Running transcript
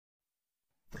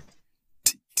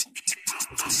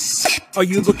Are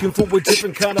you looking for a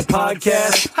different kind of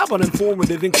podcast? How about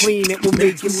informative and clean? It will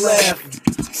make you laugh.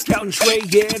 Scout and Trey,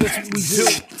 yeah, that's what we do.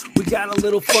 We got a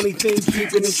little funny thing,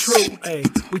 keeping it true. Hey,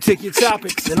 we take your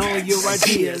topics and all your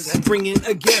ideas and bring in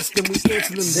a guest and we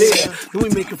answer them there. Then we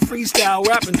make a freestyle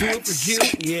rap and do it for you.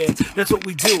 Yeah, that's what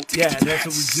we do. Yeah, that's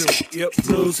what we do. Yep,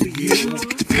 flows for you,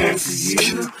 flows for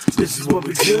you. This is what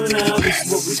we do now. This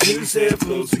is what we do. Say it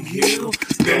flows for you,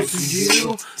 flows for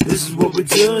you. This is what we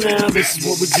do now. This is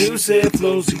what we do. Say it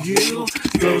flows for you,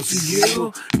 flows for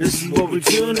you. This is what we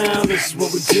do now. This is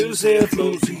what we do. Say it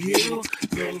flows for you,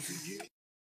 flows for you.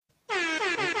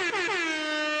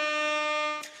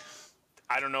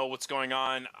 I don't know what's going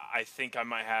on. I think I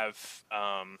might have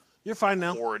You're fine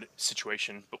now. board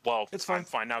situation, but well, It's fine. I'm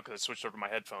fine now because I switched over to my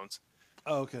headphones.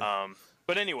 Oh, okay.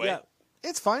 But anyway, Yeah,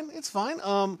 it's fine. It's fine.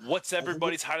 what's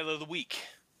everybody's highlight of the week?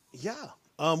 Yeah.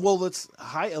 Well, let's.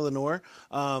 Hi, Eleanor.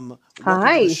 Welcome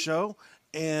Hi. to the show.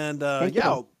 And Thank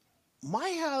yeah, you. my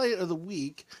highlight of the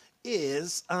week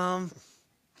is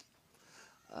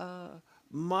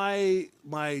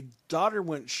my daughter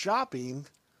went shopping,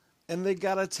 and they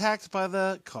got attacked by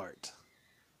the cart.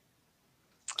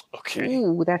 Okay,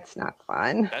 Ooh, that's not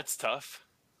fun. that's tough.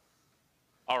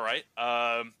 All right.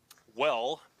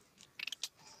 Well,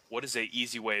 what is a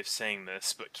easy way of saying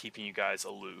this, but keeping you guys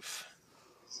aloof?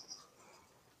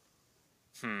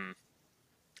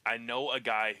 I know a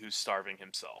guy who's starving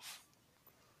himself,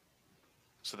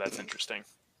 so that's interesting.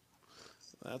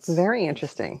 That's Very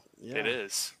interesting. Yeah. It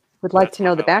is. Would like That's to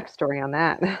know my the highlight. backstory on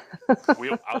that.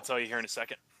 I'll tell you here in a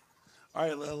second. All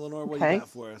right, Eleanor, what do Okay. you got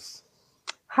for us?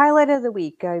 Highlight of the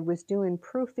week. I was doing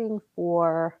proofing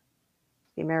for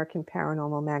the American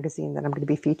Paranormal magazine that I'm going to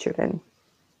be featured in.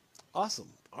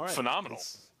 Awesome. All right. Phenomenal.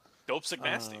 Let's- Dope, sick,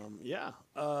 nasty. Yeah.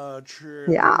 True.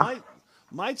 Yeah.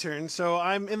 My turn. So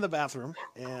I'm in the bathroom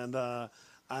and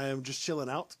I'm just chilling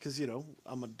out because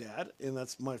I'm a dad and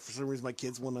that's for some reason my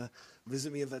kids want to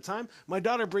visit me at that time. My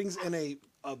daughter brings in a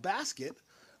basket,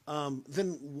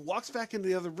 then walks back into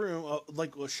the other room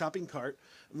like a shopping cart,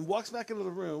 and walks back into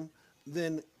the room.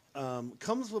 Then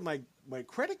comes with my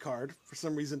credit card for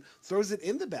some reason, throws it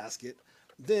in the basket,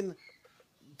 then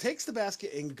takes the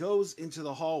basket and goes into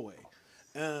the hallway.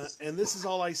 And this is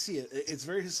all I see. It's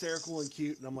very hysterical and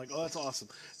cute, and I'm like, oh, that's awesome.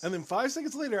 And then 5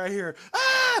 seconds later, I hear,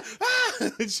 ah, ah,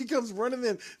 and she comes running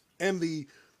in, and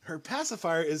her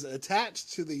pacifier is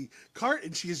attached to the cart,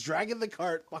 and she is dragging the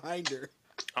cart behind her.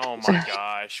 Oh my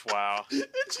gosh! Wow. And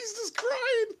she's just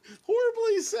crying,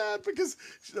 horribly sad, because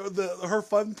her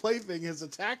fun plaything has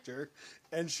attacked her,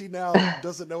 and she now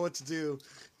doesn't know what to do.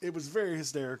 It was very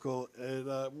hysterical, and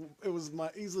it was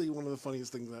easily one of the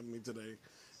funniest things that happened to me today.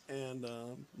 And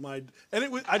I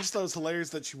just thought it was hilarious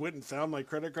that she went and found my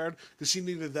credit card because she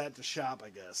needed that to shop. I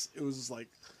guess it was just like,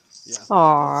 yeah.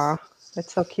 Aw,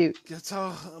 that's so cute. That's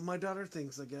how my daughter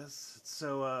thinks, I guess.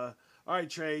 So, all right,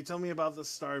 Trey, tell me about the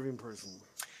starving person.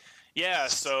 Yeah,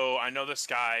 so I know this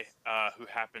guy who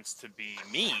happens to be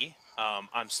me.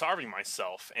 I'm starving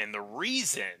myself, and the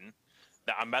reason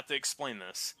that I'm about to explain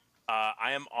this,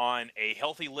 I am on a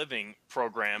healthy living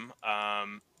program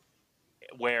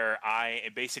where I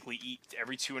basically eat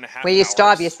every 2.5 hours. Where you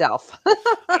starve yourself.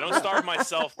 I don't starve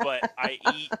myself, but I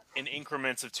eat in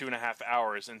increments of 2.5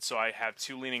 hours, and so I have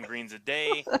 2 lean and greens a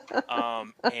day,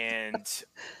 and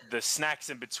the snacks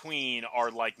in between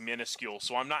are like minuscule.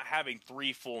 So I'm not having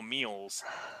 3 full meals;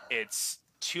 it's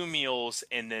 2 meals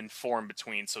and then 4 in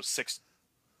between. So 6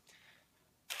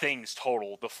 things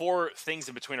total. The 4 things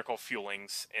in between are called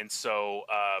fuelings, and so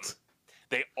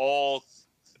they all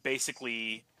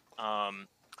basically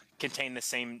contain the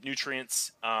same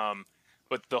nutrients.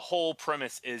 But the whole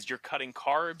premise is you're cutting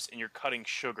carbs and you're cutting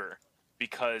sugar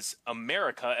because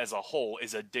America as a whole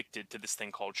is addicted to this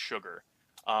thing called sugar.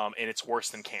 And it's worse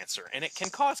than cancer, and it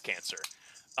can cause cancer.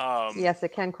 Yes,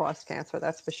 it can cause cancer,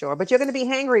 that's for sure. But you're going to be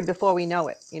hangry before we know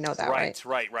it. You know that, right?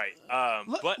 Right. But I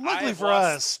Luckily have for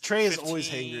lost us, Trey is always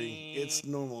 15 hangry. It's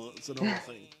normal. It's a normal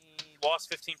thing. Lost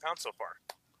 15 pounds so far.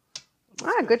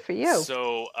 Ah, good for you.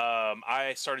 So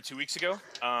I started 2 weeks ago,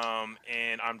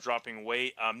 and I'm dropping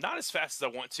weight. Not as fast as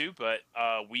I want to, but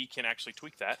we can actually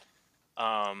tweak that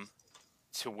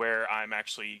to where I'm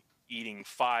actually eating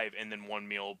 5 and then 1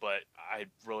 meal. But I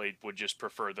really would just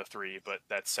prefer the 3, but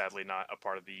that's sadly not a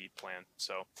part of the plan.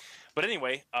 So, but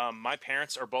anyway, my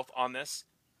parents are both on this,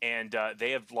 and they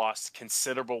have lost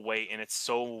considerable weight, and it's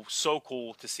so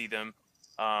cool to see them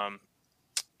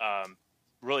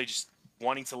really just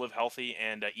wanting to live healthy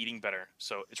and eating better.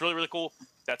 So it's really, really cool.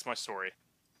 That's my story.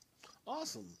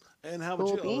 Awesome. And how about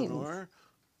Cool you, beans. Eleanor?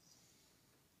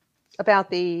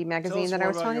 About the Tell magazine us that I more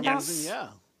was about telling your you about? magazine. Yeah.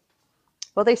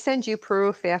 Well, they send you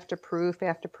proof after proof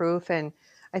after proof. And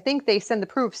I think they send the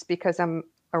proofs because I'm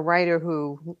a writer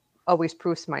who always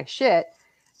proofs my shit,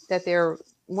 that they're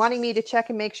wanting me to check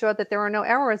and make sure that there are no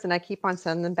errors. And I keep on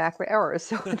sending them back with errors.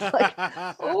 So it's like,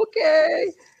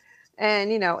 okay.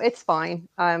 And, it's fine.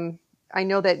 I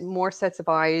know that more sets of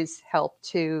eyes help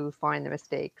to find the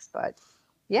mistakes, but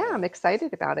yeah, I'm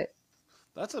excited about it.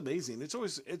 That's amazing. It's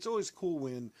always cool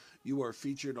when you are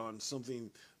featured on something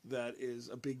that is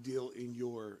a big deal in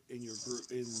your group,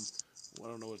 I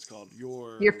don't know what it's called,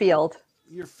 your field.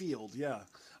 Your field, yeah.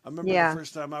 I remember the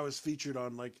first time I was featured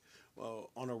on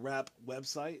on a rap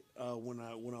website when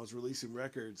I was releasing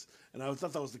records, and I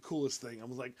thought that was the coolest thing. I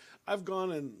was like, I've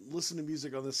gone and listened to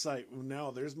music on this site.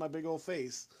 Now there's my big old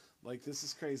face. Like, this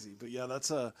is crazy. But yeah,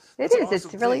 that's an awesome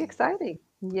It's really thing. exciting.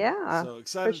 Yeah. So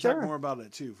excited to sure. talk more about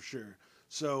it too, for sure.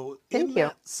 So Thank in you.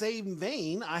 that same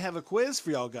vein, I have a quiz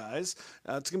for y'all guys.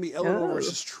 It's gonna be Eleanor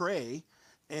versus Trey,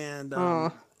 and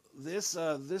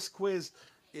this quiz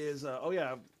is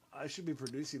I should be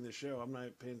producing this show. I'm not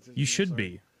paying attention. You should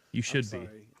be. You should be.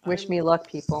 Wish me luck,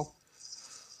 people.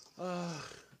 Let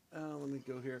me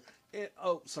go here.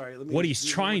 Sorry. Let me. What he's do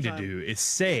it trying one to more time. do is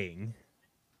saying,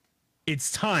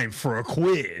 it's time for a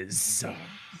quiz.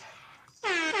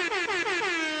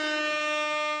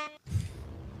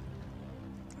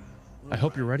 I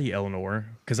hope you're ready, Eleanor,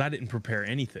 because I didn't prepare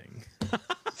anything.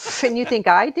 And you think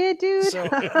I did, dude? So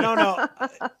no,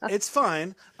 it's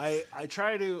fine. I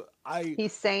try to.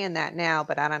 He's saying that now,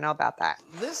 but I don't know about that.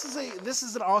 This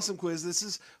is an awesome quiz. This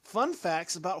is fun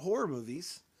facts about horror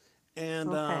movies, and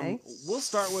we'll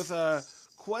start with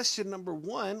question number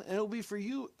 1, and it'll be for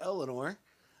you, Eleanor.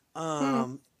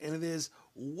 And it is,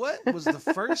 what was the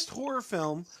first horror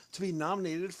film to be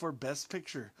nominated for Best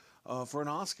Picture for an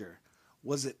Oscar?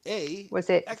 Was it A? Was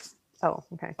it? Oh,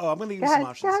 okay. Oh, I'm going to give you some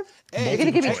options. A, you're going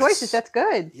to give me choices. That's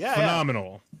good. Yeah.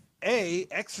 Phenomenal. A,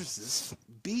 Exorcist.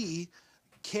 B,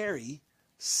 Carrie.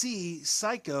 C,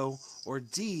 Psycho. Or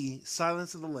D,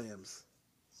 Silence of the Lambs.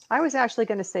 I was actually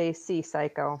going to say C,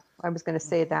 Psycho. I was going to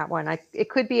say that one. It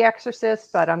could be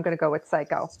Exorcist, but I'm going to go with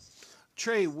Psycho.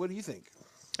 Trey, what do you think?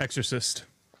 Exorcist.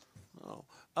 Oh,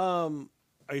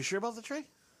 are you sure about the Trey?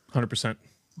 100%.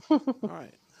 All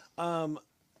right.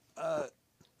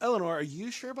 Eleanor, are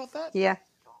you sure about that? Yeah.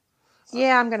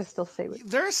 Yeah, I'm going to still say it.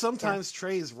 There are sometimes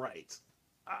Trey is right.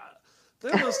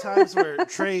 There are those times where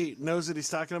Trey knows what he's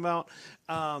talking about.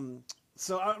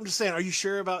 So I'm just saying, are you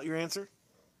sure about your answer?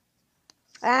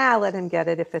 Let him get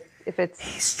it. If it's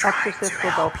He's Exorcist, trying to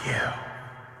we'll help go. you.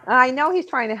 I know he's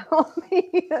trying to help me.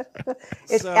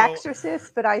 It's So-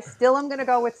 Exorcist, but I still am going to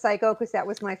go with Psycho because that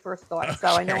was my first thought. So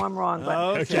I know I'm wrong,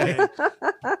 but Okay.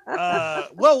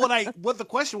 Well, what the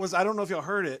question was, I don't know if y'all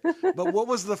heard it, but what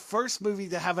was the first movie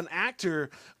to have an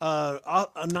actor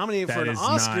nominated for an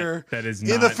Oscar That is in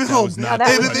not the film? That was not, No,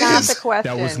 that the, was question. not the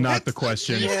question. That was not the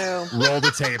question. No. Roll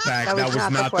the tape back. That was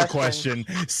not the question.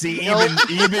 See, Nope.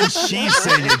 even she's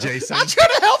saying it, Jason. I'm trying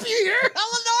to help you here,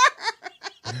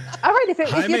 Eleanor. all right. If you're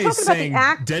Jaime talking is about saying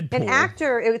an Deadpool.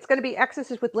 actor, it's going to be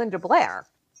Exorcist with Linda Blair.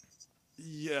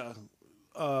 Yeah.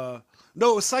 No,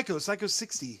 it was Psycho. Psycho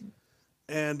 60.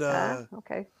 And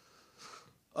Okay.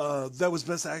 that was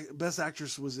best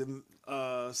actress was in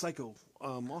Psycho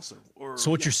also. Or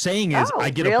So what you're saying is, Oh, I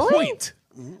get really? a point.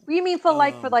 You mean for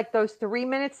those 3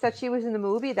 minutes that she was in the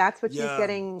movie? That's what she's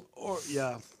getting. Or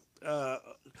yeah.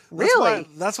 Really?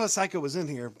 That's why Psycho was in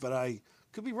here, but I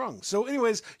could be wrong. So,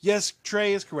 anyways, yes,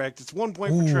 Trey is correct. It's 1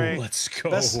 point for Ooh, Trey. let's go.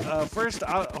 Best first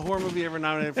horror movie ever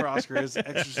nominated for Oscar is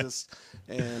Exorcist.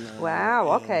 And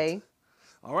Wow. and- Okay.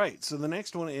 All right. So the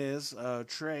next one is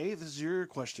Trey. This is your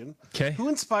question. 'Kay. Who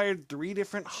inspired 3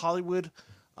 different Hollywood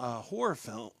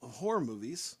horror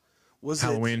movies? Was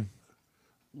Halloween.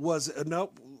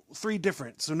 no 3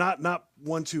 different? So not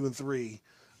 1, 2, and 3.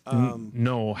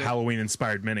 No, Halloween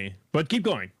inspired many. But keep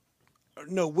going.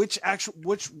 No, which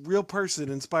real person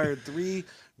inspired 3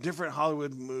 different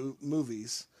Hollywood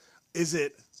movies? Is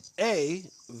it A,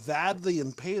 Vad the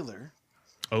Impaler,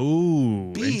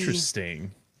 Oh, B.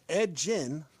 interesting. Ed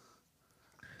Gein,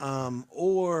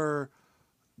 or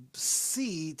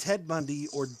C, Ted Bundy,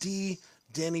 or D,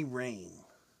 Danny Rain?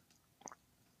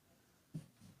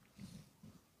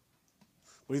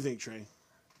 What do you think, Trey?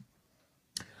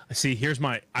 See,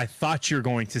 I thought you were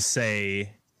going to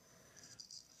say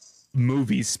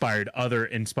movies inspired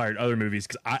other movies,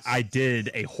 because I did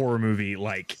a horror movie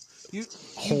like You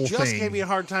whole just thing. gave me a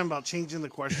hard time about changing the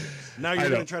question. Now you're I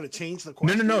going know. to try to change the No,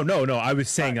 question? no. I was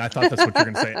saying I thought that's what you're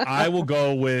going to say. I will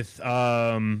go with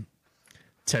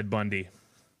Ted Bundy.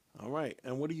 All right.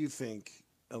 And what do you think,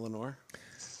 Eleanor?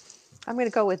 I'm going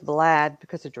to go with Vlad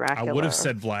because of I Dracula. would have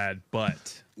said Vlad,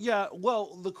 but Yeah,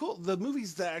 well, the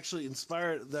movies that actually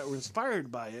were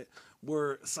inspired by it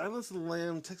were Silence of the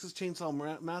Lamb, Texas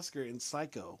Chainsaw Massacre, and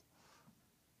Psycho.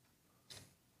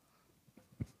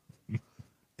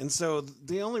 And so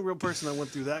the only real person that went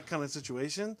through that kind of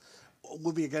situation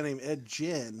would be a guy named Ed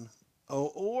Gein,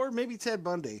 or maybe Ted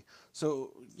Bundy. So,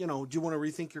 do you want to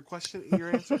rethink your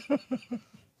answer?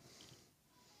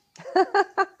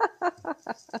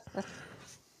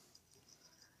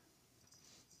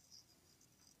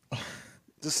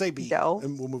 Just say B, No.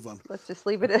 and we'll move on. Let's just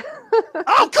leave it at.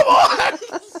 Oh, come on!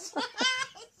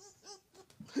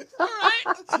 All right.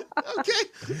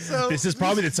 Okay. So this is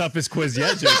probably the toughest quiz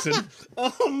yet, Jason.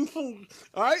 all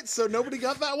right. So nobody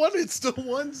got that one. It's still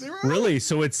 1-0. Really?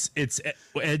 So it's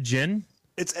Ed Gein?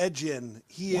 It's Ed Gein.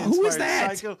 He Who is inspired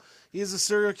that? Psycho. He is a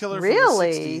serial killer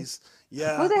Really? from the 60s.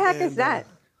 Yeah. Who the heck is and, that?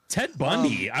 Ted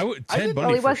Bundy. I Ted didn't- Bundy Well,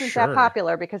 he for wasn't sure. that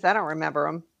popular because I don't remember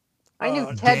him. I knew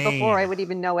Ted Gain. before I would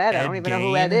even know Ed. I don't Ed even know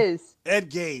who Ed Gain? is. Ed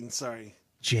Gein. Sorry.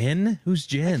 Jen? Who's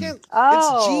Jen? Can't,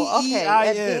 Oh, it's okay,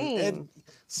 Gein. Ed Gein.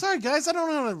 Sorry, guys. I don't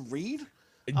know how to read.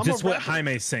 I'm That's a what rapper.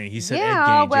 Jaime's saying. He said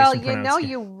Yeah, Ed Gein. well, Jason you know, pronounced it.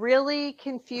 you really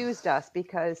confused us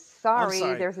because I'm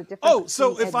sorry. there's a difference. Oh, so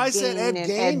between if I said Ed and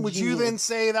Gein, would you Gein. then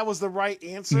say that was the right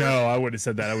answer? No, I would have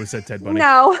said that. I would have said Ted Bundy.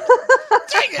 No.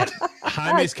 Dang it!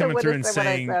 Jaime's coming Would've through and said what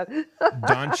I saying said.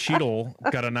 Don Cheadle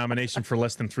got a nomination for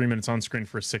less than 3 minutes on screen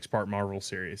for a 6-part Marvel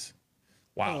series.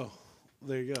 Wow. Oh,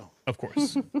 there you go. Of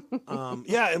course.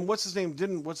 Yeah, and what's his name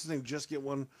just get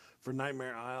one for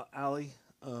Nightmare Alley?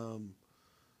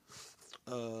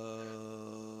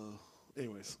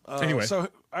 Anyways. Anyway. So, all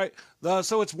right.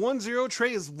 So it's 1-0.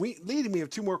 Trey is leading me of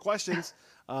 2 more questions.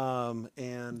 And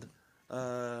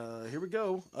here we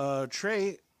go.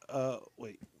 Trey,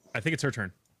 wait. I think it's her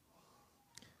turn.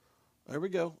 There we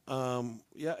go.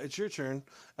 Yeah, it's your turn,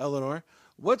 Eleanor.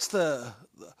 What's the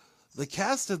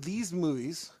cast of these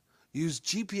movies use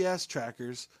GPS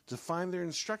trackers to find their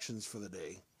instructions for the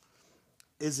day?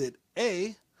 Is it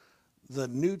A, the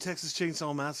new Texas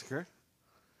Chainsaw Massacre,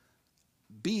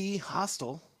 B,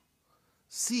 Hostel,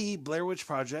 C, Blair Witch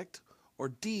Project, or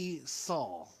D,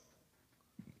 Saw?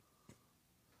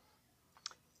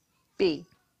 B.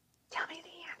 Tell me the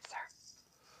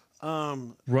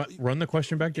answer. Run the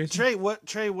question back, Jason. Trey, what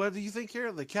do you think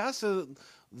here? The cast of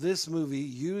this movie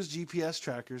used GPS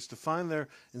trackers to find their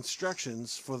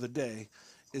instructions for the day.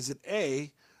 Is it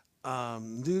A,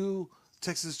 new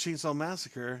Texas Chainsaw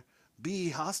Massacre, B,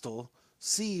 Hostel,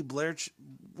 C, Blair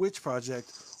Witch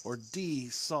Project, or D,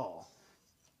 Saw?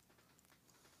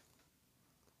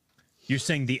 You're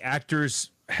saying the actors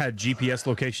had GPS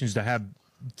locations to have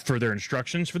for their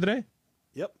instructions for the day?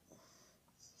 Yep.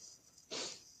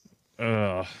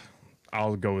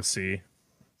 I'll go with C.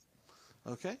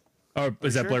 Okay. Oh,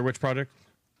 is that sure? Blair Witch Project?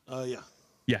 Yeah.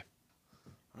 Yeah.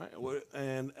 All right.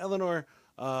 And Eleanor,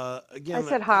 again. I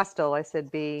said hostile. I said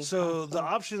B. So the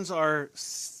options are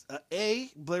A,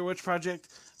 Blair Witch Project,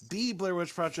 B, Blair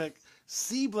Witch Project,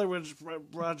 C, Blair Witch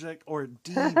Project, or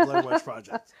D, Blair Witch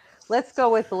Project. Let's go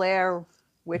with Blair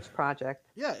Witch Project.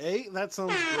 Yeah, A, that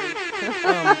sounds great.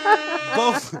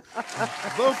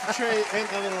 Both Trey and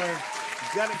Eleanor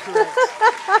got it correct.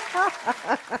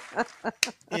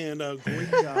 And great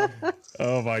job.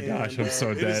 Oh my gosh, I'm so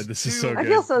it is dead. This is so two- I good.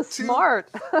 feel so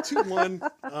smart.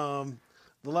 2-1.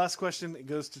 The last question, it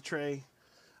goes to Trey.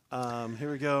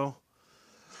 Here we go.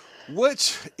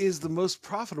 Which is the most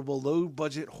profitable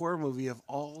low-budget horror movie of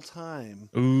all time?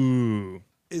 Ooh.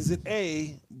 Is it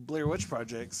A, Blair Witch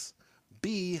Projects,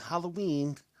 B,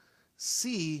 Halloween,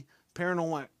 C,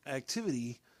 Paranormal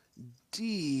Activity,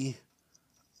 D,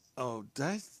 oh, did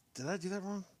I do that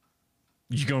wrong?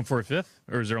 You going for a fifth,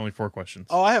 or is there only 4 questions?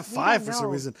 Oh, I have We 5 don't for some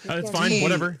know. reason. That's D. fine.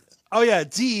 Whatever. Oh, yeah,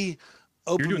 D,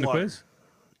 Open You're doing Water. the quiz.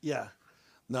 Yeah.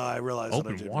 No, I realized that I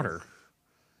Open did water. wrong.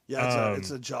 Yeah,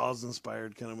 it's a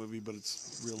Jaws-inspired kind of movie, but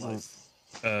it's real life.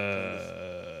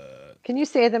 Can you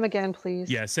say them again, please?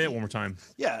 Yeah, say it one more time.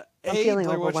 Yeah, I'm A, feeling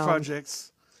Blair Witch overwhelmed.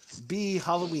 Projects, B,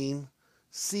 Halloween,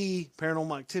 C,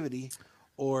 Paranormal Activity,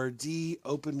 or D,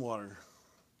 Open Water.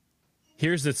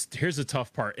 Here's the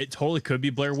tough part. It totally could be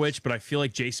Blair Witch, but I feel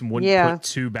like Jason wouldn't Yeah. put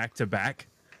 2 back to back.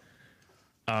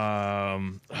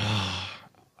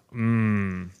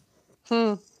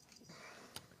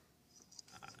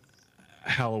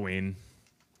 Halloween.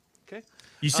 Okay.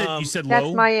 You said That's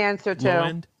low. my answer too. Low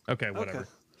end. Okay, whatever. Okay.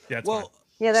 Yeah, that's Well, fine.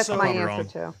 Yeah, that's So- my Probably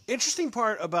answer wrong. too. interesting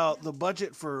part about the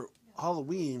budget for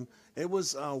Halloween, it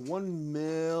was it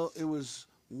was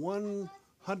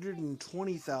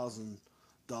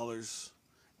 $120,000,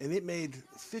 and it made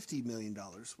 $50 million,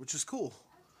 which is cool.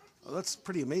 That's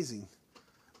pretty amazing.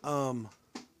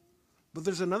 But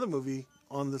there's another movie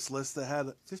on this list that had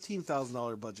a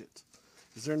 $15,000 budget.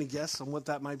 Is there any guess on what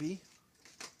that might be?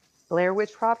 Blair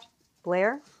Witch Project.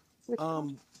 Blair.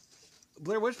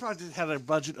 Blair Witch Project had a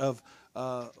budget of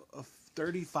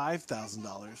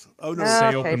 $35,000. Oh no! Say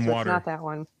Okay, Open so Water. it's not that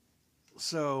one.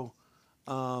 So,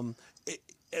 the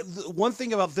one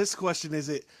thing about this question is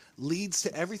it leads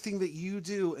to everything that you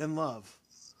do and love.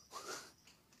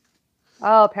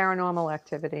 Oh, Paranormal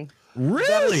Activity.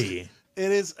 Really? It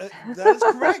is that is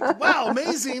correct. Wow,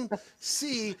 amazing.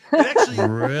 See, it actually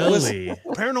Really?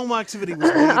 Paranormal Activity was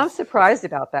I'm made surprised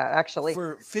about that, actually.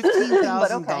 for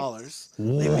 $15,000. They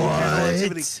made Paranormal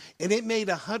Activity, What? and it made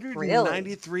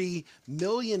 $193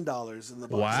 million in the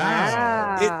box. Wow.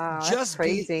 Wow, It that's just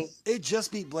crazy. It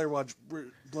just beat Blair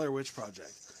Witch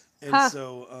Project, and Huh.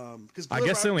 so because I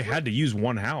guess they only had to use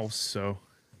one house, so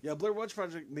yeah, Blair Witch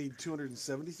Project made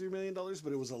 $273 million,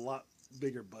 but it was a lot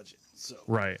bigger budget. So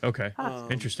right. Okay. Huh.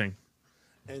 Interesting.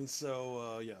 and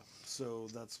so yeah, so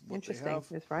that's what they Interesting. have.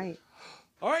 That's right.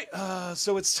 All right,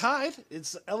 so it's tied.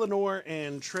 It's Eleanor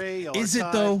and Trey. Y'all Is are it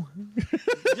tied. though?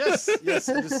 Yes, yes,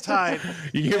 it is tied.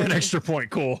 You give an extra point.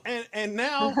 Cool. And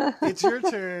now it's your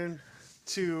turn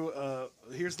to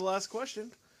here's the last question,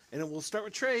 and we'll start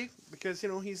with Trey because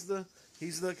he's the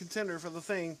contender for the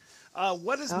thing.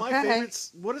 What is my Okay. favorite?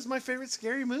 What is my favorite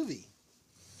scary movie?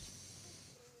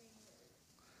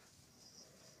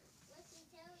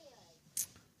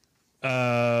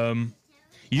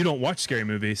 You don't watch scary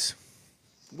movies.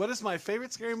 What is my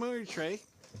favorite scary movie, Trey?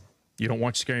 You don't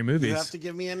watch scary You movies. have to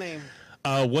give me a name.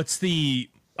 What's the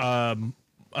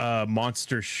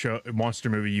monster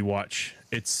movie you watch?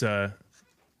 It's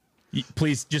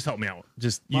please just help me out.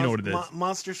 Just you know what it is.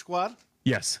 Monster Squad.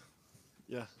 Yes.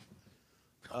 Yeah.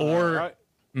 Or all right.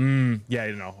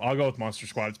 yeah, I'll go with Monster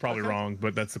Squad. It's probably Okay. wrong,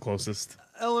 but that's the closest.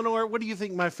 Eleanor, what do you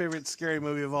think my favorite scary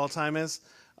movie of all time is?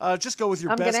 Just go with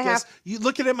your I'm best gonna guess. have- You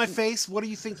looking at my face. What do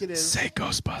you think it is? Say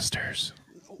Ghostbusters.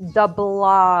 The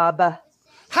Blob.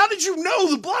 How did you know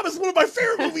The Blob is one of my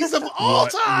favorite movies of all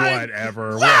time?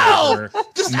 Whatever. Wow! Whatever.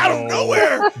 Just out of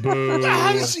nowhere. Boo.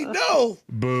 How did she know?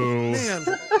 Boo. Man,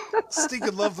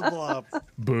 stinking love The Blob.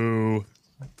 Boo.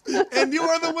 And you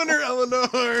are the winner, Eleanor.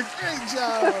 Great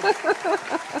job.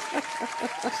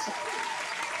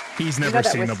 He's You know never that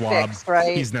seen was The Blob. fixed,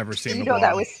 right? He's never seen You The know Blob.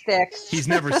 that was fixed. He's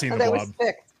never seen The that Blob. was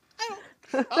fixed.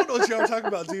 I don't know what y'all are talking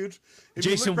about, dude. If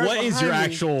you Jason, look right what is your behind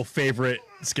me- actual favorite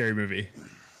scary movie?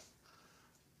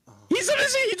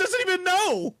 He doesn't even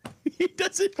know. He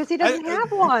doesn't. Because he doesn't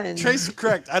have one. Trace is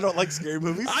correct. I don't like scary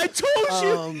movies. I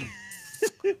told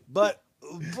you. But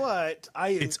I.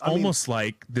 It's I mean, almost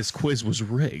like this quiz was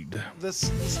rigged. the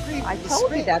Scream. I the told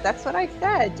Scream, you that. That's what I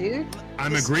said, dude.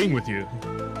 I'm agreeing with you.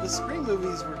 The Scream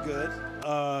movies were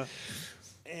good.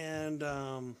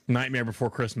 And Nightmare Before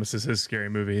Christmas is his scary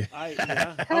movie.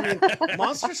 I mean,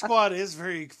 Monster Squad is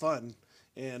very fun,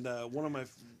 and one of my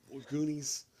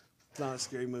Goonies. It's not a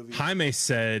scary movie. Jaime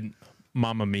said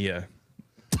Mamma Mia.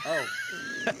 Oh,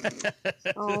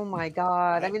 Oh my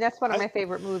god. I mean, that's one of my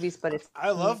favorite movies, but it's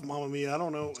I love Mamma Mia. I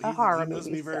don't know. a horror he knows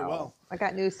movie. me very so well. I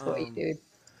got news for you, dude.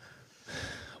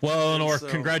 Well, Eleanor, So-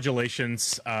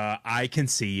 congratulations. I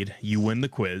concede. You win the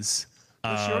quiz.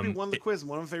 But she already won the quiz.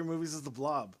 One of my favorite movies is The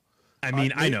Blob. I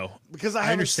mean, I know. Because I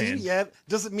haven't understand. seen it yet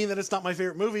doesn't mean that it's not my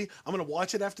favorite movie. I'm going to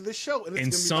watch it after this show. And it's In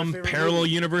gonna some be my favorite parallel movie.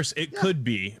 universe, it could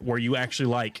be where you actually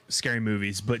like scary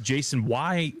movies. But Jason,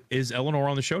 why is Eleanor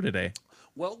on the show today?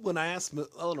 Well, when I asked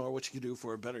Eleanor what she could do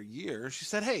for a better year, she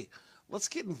said, "Hey, let's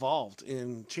get involved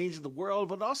in changing the world,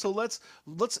 but also let's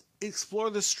explore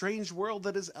the strange world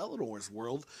that is Eleanor's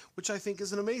world, which I think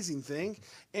is an amazing thing."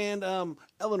 And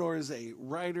Eleanor is a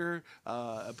writer,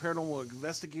 a paranormal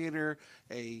investigator,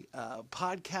 a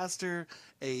podcaster,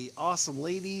 a awesome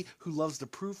lady who loves to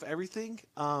proof everything.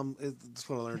 That's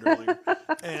what I learned earlier.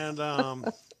 and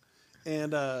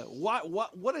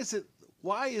what is it?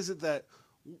 Why is it that?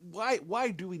 Why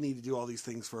do we need to do all these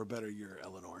things for a better year,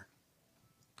 Eleanor?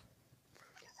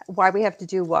 Why we have to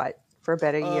do what for a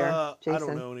better year, Jason? I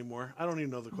don't know anymore. I don't even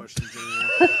know the questions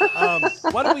anymore.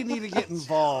 Why do we need to get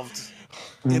involved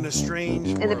in a strange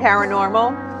In the world?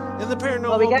 paranormal? In the paranormal,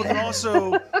 Well, we got- but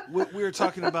also we were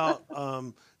talking about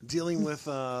dealing with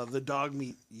the dog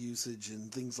meat usage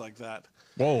and things like that.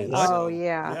 Whoa, And what? so, Oh,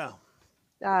 yeah.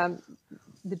 yeah.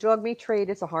 The dog meat trade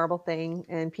is a horrible thing,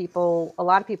 and a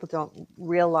lot of people don't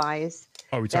realize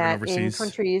Are we talking that overseas?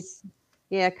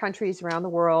 in countries around the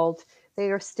world, they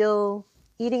are still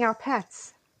eating our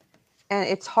pets, and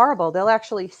it's horrible. They'll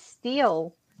actually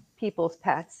steal people's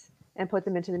pets and put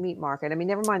them into the meat market. I mean,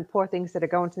 never mind poor things that are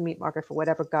going to the meat market for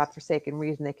whatever godforsaken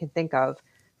reason they can think of.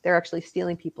 They're actually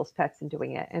stealing people's pets and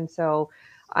doing it. And so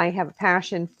I have a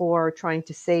passion for trying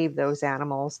to save those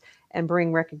animals and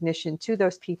bring recognition to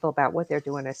those people about what they're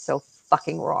doing is so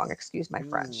fucking wrong. Excuse my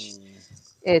French.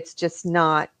 It's just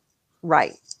not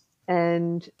right.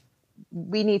 And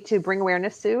we need to bring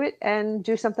awareness to it and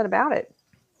do something about it.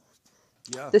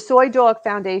 Yeah. The Soy Dog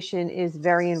Foundation is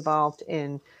very involved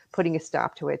in putting a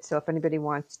stop to it. So if anybody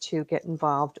wants to get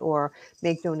involved or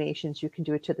make donations, you can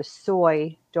do it to the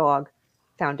Soy Dog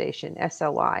Foundation,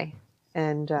 SOI,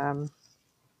 and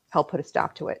help put a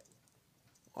stop to it.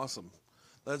 Awesome.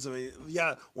 That's amazing.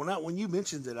 Yeah. When you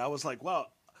mentioned it, I was like, wow,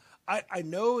 I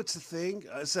know it's a thing.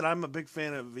 I said I'm a big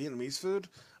fan of Vietnamese food.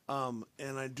 And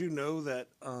I do know that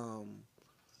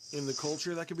in the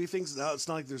culture that could be things. Now it's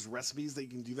not like there's recipes that you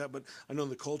can do that, but I know in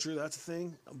the culture that's a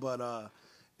thing. But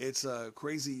it's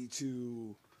crazy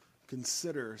to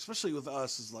consider, especially with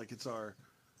us. Is like it's I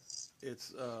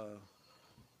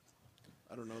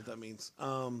don't know what that means.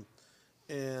 But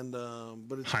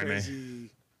it's Jaime.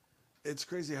 crazy. It's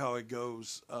crazy how it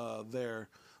goes there.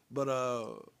 But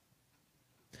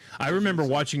I remember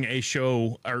watching a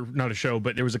show, or not a show,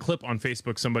 but there was a clip on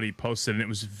Facebook somebody posted, and it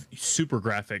was super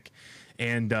graphic.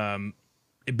 And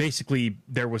basically,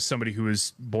 there was somebody who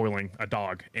was boiling a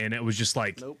dog, and it was just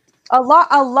like, nope.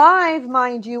 Alive,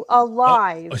 mind you,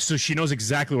 alive. Oh, so she knows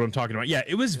exactly what I'm talking about. Yeah,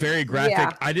 it was very graphic.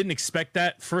 Yeah. I didn't expect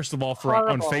that, first of all, on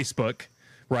Horrible. Facebook,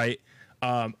 right?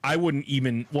 I wouldn't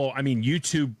even, well, I mean,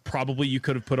 YouTube probably you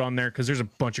could have put on there because there's a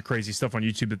bunch of crazy stuff on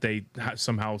YouTube that they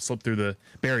somehow slipped through the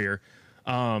barrier.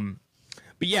 But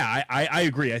yeah, I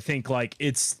agree. I think like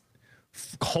it's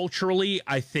culturally,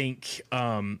 I think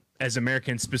as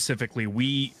Americans specifically,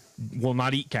 we will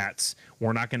not eat cats.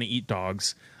 We're not going to eat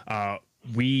dogs.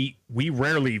 We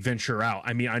rarely venture out.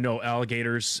 I mean, I know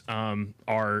alligators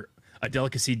are a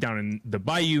delicacy down in the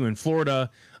bayou in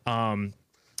Florida.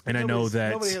 And I know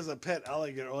that nobody has a pet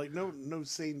alligator. Like no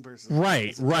sane person. Right.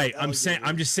 has a pet alligator.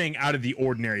 I'm just saying out of the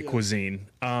ordinary cuisine.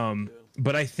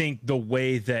 But I think the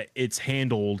way that it's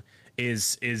handled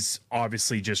is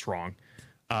obviously just wrong.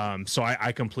 So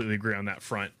I completely agree on that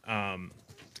front. And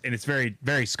it's very,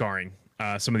 very scarring.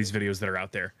 Some of these videos that are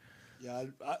out there. Yeah,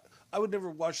 I would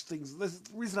never watch things. The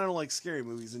reason I don't like scary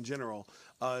movies in general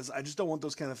is I just don't want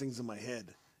those kind of things in my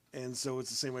head. And so it's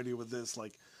the same idea with this.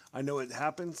 Like, I know it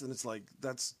happens, and it's like,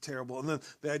 that's terrible. And then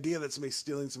the idea that somebody's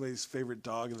stealing somebody's favorite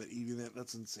dog and then eating it,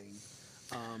 that's insane.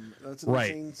 That's an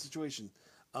insane situation.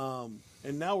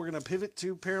 And now we're going to pivot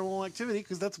to Paranormal Activity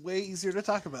because that's way easier to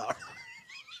talk about.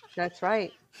 That's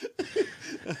right.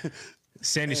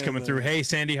 Sandy's coming through. Hey,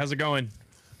 Sandy, how's it going?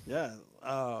 Yeah.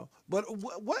 But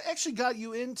what actually got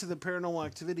you into the Paranormal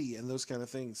Activity and those kind of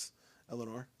things,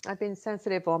 Eleanor? I've been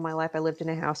sensitive all my life. I lived in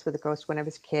a house with a ghost when I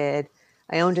was a kid.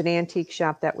 I owned an antique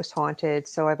shop that was haunted,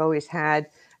 so I've always had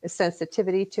a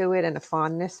sensitivity to it and a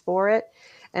fondness for it.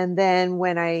 And then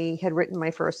when I had written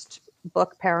my first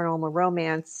book, Paranormal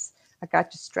Romance, I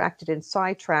got distracted and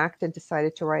sidetracked and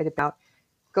decided to write about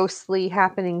ghostly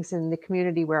happenings in the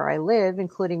community where I live,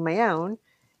 including my own,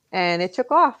 and it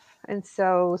took off. And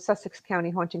so Sussex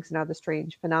County Hauntings and Other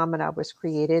Strange Phenomena was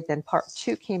created. Then part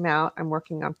 2 came out. I'm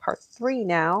working on part 3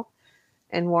 now.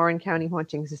 And Warren County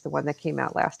Hauntings is the one that came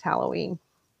out last Halloween.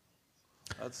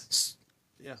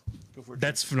 Yeah, go for it.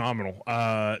 That's phenomenal.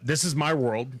 This is my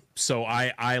world, so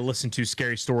I listen to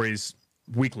scary stories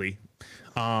weekly.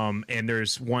 And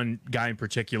there's one guy in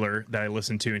particular that I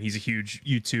listen to, and he's a huge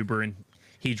YouTuber, and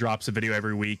he drops a video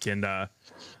every week. And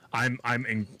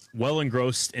I'm well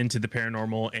engrossed into the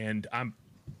paranormal, and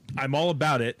I'm all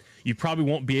about it. You probably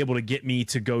won't be able to get me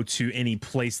to go to any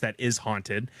place that is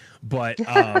haunted, but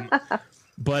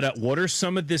but what are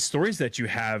some of the stories that you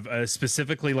have,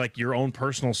 specifically like your own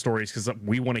personal stories? Because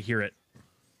we want to hear it.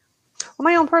 Well,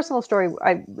 my own personal story,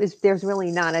 there's really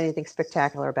not anything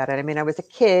spectacular about it. I mean, I was a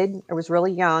kid, I was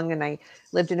really young, and I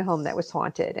lived in a home that was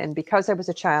haunted. And because I was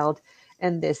a child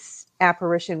and this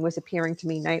apparition was appearing to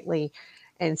me nightly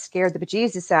and scared the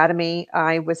bejesus out of me,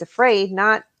 I was afraid,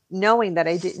 not knowing that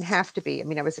I didn't have to be. I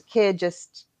mean, I was a kid,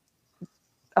 just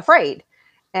afraid.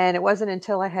 And it wasn't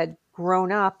until I had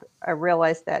grown up, I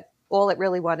realized that all it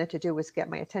really wanted to do was get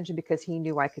my attention because he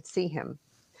knew I could see him.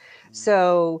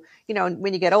 So, you know,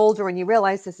 when you get older and you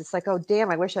realize this, it's like, oh, damn,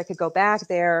 I wish I could go back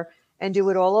there and do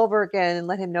it all over again and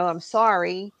let him know I'm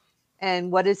sorry.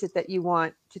 And what is it that you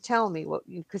want to tell me? Well,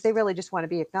 because they really just want to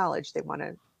be acknowledged. They want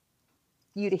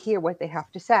you to hear what they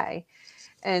have to say.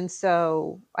 And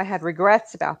so I had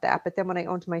regrets about that. But then when I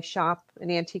owned my shop, an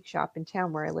antique shop in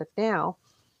town where I live now,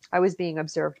 I was being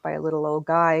observed by a little old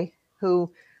guy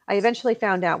who I eventually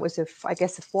found out was, I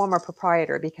guess, a former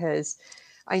proprietor, because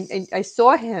I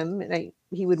saw him and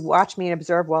he would watch me and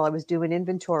observe while I was doing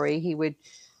inventory. He would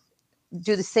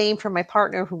do the same for my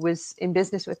partner who was in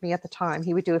business with me at the time.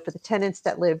 He would do it for the tenants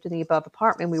that lived in the above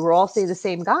apartment. We were all seeing the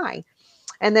same guy.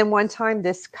 And then one time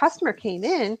this customer came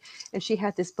in and she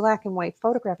had this black and white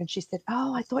photograph and she said,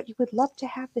 "Oh, I thought you would love to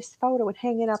have this photo and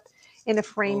hang it up in a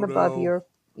frame above your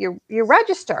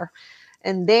register."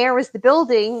 And there is the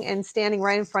building, and standing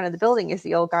right in front of the building is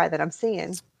the old guy that I'm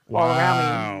seeing all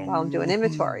around me while I'm doing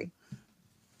inventory.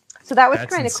 So that was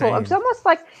kind of cool. It's almost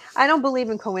like, I don't believe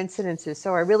in coincidences.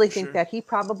 So I really think that he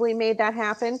probably made that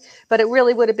happen. But it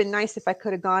really would have been nice if I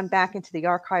could have gone back into the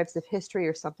archives of history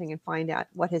or something and find out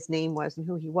what his name was and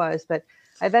who he was. But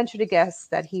I venture to guess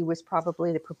that he was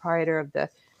probably the proprietor of the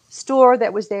store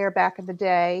that was there back in the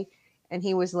day. And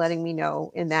he was letting me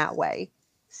know in that way.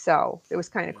 So it was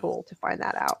kind of cool to find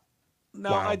that out.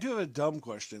 Now, I do have a dumb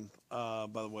question, by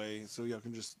the way, so y'all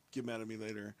can just get mad at me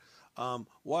later.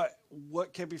 What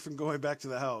kept you from going back to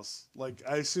the house? Like,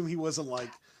 I assume he wasn't like,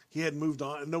 he had moved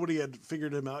on and nobody had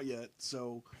figured him out yet.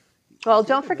 So, well,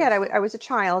 don't forget, I was a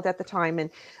child at the time, and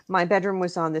my bedroom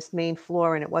was on this main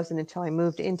floor, and it wasn't until I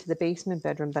moved into the basement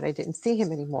bedroom that I didn't see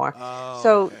him anymore.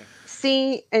 So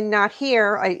see and not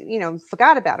hear, I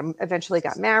forgot about him. Eventually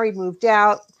got married, moved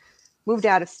out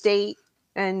of state,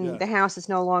 and the house is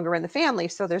no longer in the family.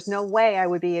 So there's no way I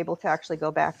would be able to actually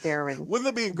go back there and wouldn't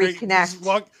that be great?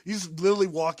 Reconnect. You just literally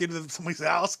walk into somebody's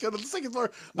house, go to the second floor.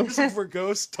 I'm just looking for a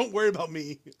ghost. Don't worry about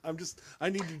me. I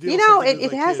need to do.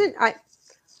 It hasn't.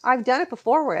 I've done it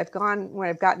before where I've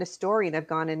gotten a story and I've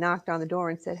gone and knocked on the door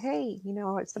and said, "Hey,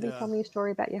 somebody told me a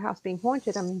story about your house being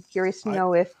haunted. I'm curious to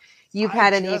know if you've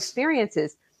had any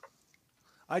experiences."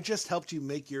 I just helped you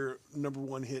make your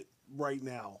 #1 hit right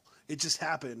now. It just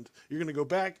happened. You're going to go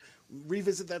back,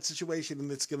 revisit that situation, and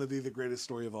it's going to be the greatest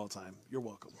story of all time. You're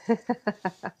welcome.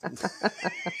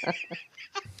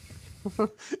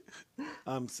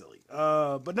 I'm silly.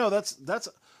 But no, that's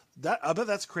I bet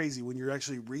that's crazy when you're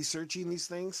actually researching these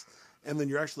things, and then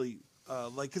you're actually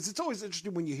because it's always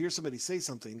interesting when you hear somebody say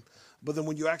something, but then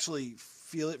when you actually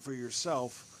feel it for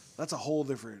yourself, that's a whole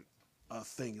different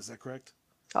thing. Is that correct?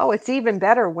 Oh, it's even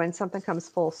better when something comes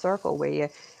full circle, where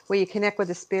you connect with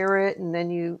the spirit, and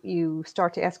then you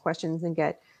start to ask questions and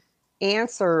get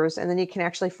answers, and then you can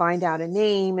actually find out a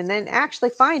name, and then actually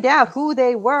find out who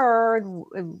they were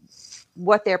and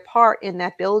what their part in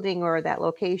that building or that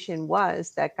location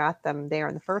was that got them there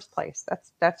in the first place.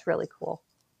 That's really cool.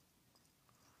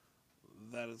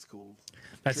 That is cool.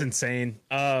 That's insane.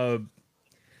 I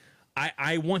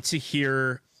want to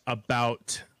hear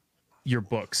about your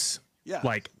books.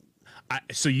 Yeah.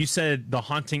 So you said The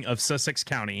Haunting of Sussex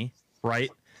County,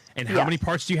 right? And how many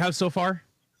parts do you have so far?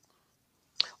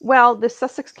 Well, the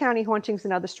Sussex County Hauntings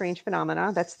and Other Strange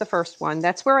Phenomena, that's the first one.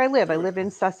 That's where I live. I live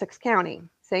in Sussex County.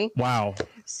 See? Wow.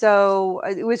 So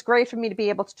it was great for me to be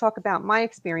able to talk about my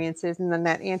experiences and then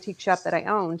that antique shop that I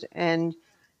owned and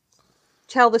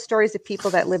tell the stories of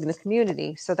people that live in the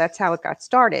community. So that's how it got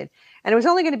started. And it was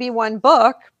only going to be one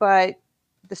book, but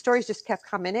the stories just kept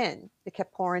coming in. They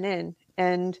kept pouring in,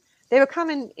 and they were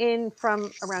coming in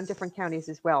from around different counties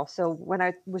as well. So when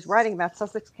I was writing about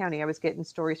Sussex County, I was getting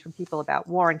stories from people about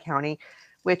Warren County,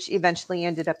 which eventually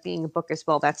ended up being a book as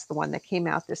well. That's the one that came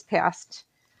out this past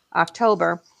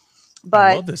October.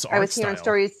 But I was hearing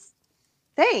stories.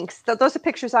 Thanks. Those are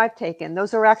pictures I've taken.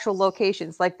 Those are actual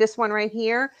locations. Like this one right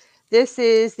here. This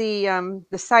is the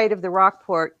site of the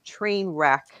Rockport train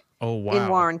wreck in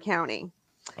Warren County.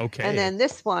 Okay. And then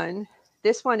this one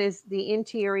is the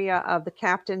interior of the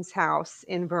captain's house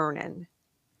in Vernon.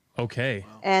 Okay.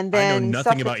 And then I know nothing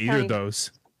Sussex about either County. of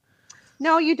those.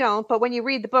 No, you don't. But when you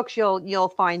read the books, you'll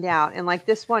find out. And like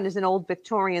this one is an old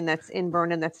Victorian that's in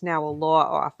Vernon that's now a law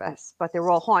office, but they're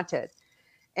all haunted.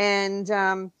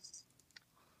 And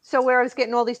so where I was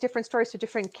getting all these different stories for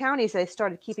different counties, I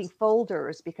started keeping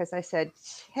folders because I said,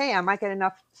 hey, I might get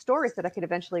enough stories that I could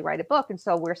eventually write a book. And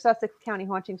so where Sussex County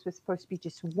Hauntings was supposed to be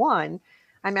just one,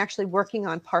 I'm actually working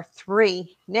on part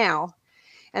 3 now.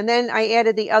 And then I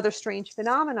added the Other Strange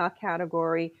Phenomena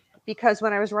category because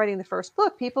when I was writing the first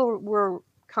book, people were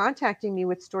contacting me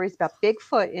with stories about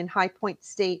Bigfoot in High Point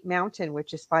State Mountain,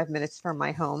 which is 5 minutes from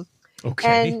my home.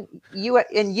 Okay. And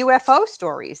UFO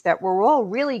stories that were all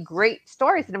really great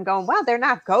stories. And I'm going, wow, they're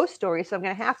not ghost stories. So I'm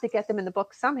going to have to get them in the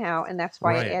book somehow. And that's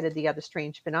why I added the Other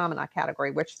Strange Phenomena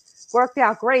category, which worked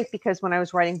out great because when I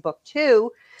was writing book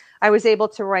 2, I was able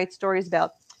to write stories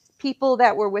about people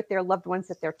that were with their loved ones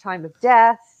at their time of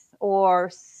death or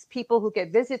people who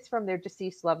get visits from their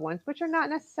deceased loved ones, which are not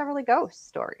necessarily ghost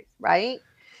stories, right?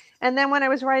 And then when I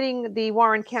was writing the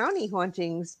Warren County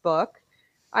Hauntings book,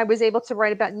 I was able to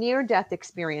write about near-death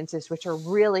experiences, which are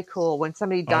really cool. When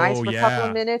somebody dies for a couple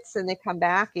of minutes and they come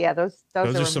back, those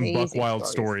are some amazing buck wild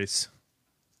stories.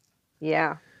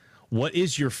 Yeah. What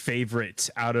is your favorite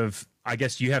out of? I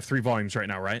guess you have 3 volumes right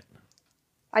now, right?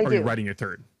 I Or are do. you writing your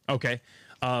 3rd? Okay.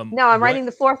 No, I'm writing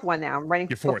the 4th one now. I'm writing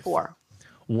Your book 4th. 4.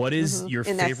 What is your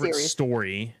in that favorite series.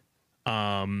 story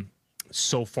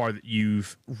so far that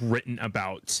you've written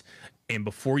about? And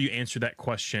before you answer that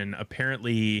question,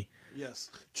 apparently Yes.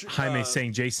 Jaime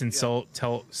saying Jason,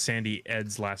 tell Sandy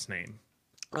Ed's last name.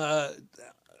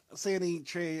 Sandy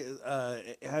Trey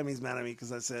Jaime's mad at me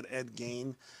because I said Ed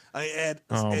Gain. Oh Ed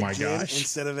my Gein gosh.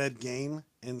 instead of Ed Gain,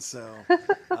 and so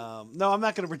no, I'm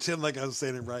not going to pretend like I was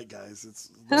saying it right, guys. It's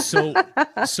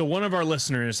So one of our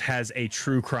listeners has a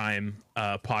true crime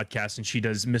podcast, and she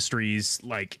does mysteries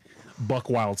like buck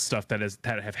wild stuff that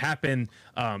have happened,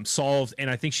 solved, and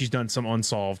I think she's done some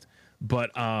unsolved.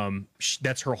 But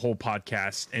that's her whole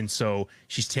podcast, and so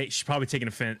she's probably taking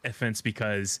offense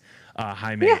because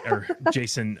Jaime or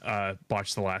Jason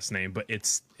botched the last name, but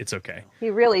it's okay.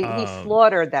 He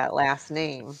slaughtered that last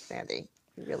name, Sandy.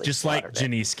 He really Just like slaughtered it.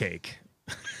 Janice Cake,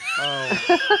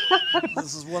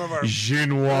 this is one of our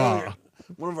Genoa.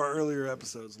 earlier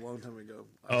episodes a long time ago.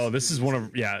 Oh, this is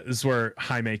this is where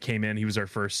Jaime came in. He was our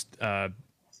first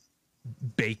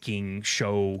baking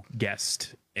show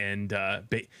guest and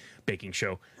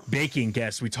baking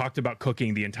guest. We talked about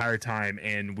cooking the entire time,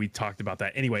 and we talked about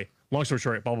that. Anyway, long story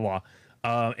short, blah blah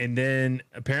blah. And then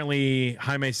apparently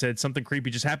Jaime said something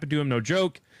creepy just happened to him. No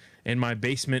joke. In my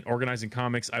basement organizing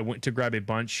comics, I went to grab a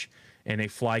bunch, and a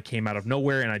fly came out of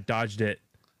nowhere, and I dodged it.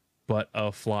 But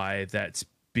a fly that's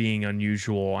being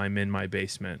unusual. I'm in my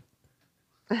basement.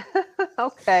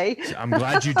 Okay. I'm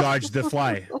glad you dodged the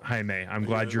fly, Jaime. I'm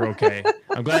glad you're okay.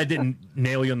 I'm glad I didn't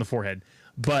nail you on the forehead.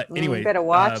 But anyway, you better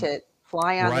watch it.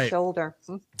 Fly on the shoulder.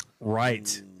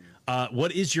 Right.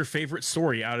 What is your favorite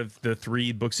story out of the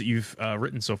 3 books that you've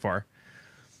written so far?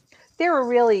 There are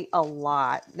really a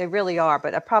lot. They really are.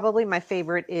 But probably my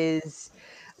favorite is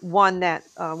one that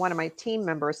one of my team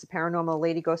members, the Paranormal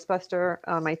Lady Ghostbuster,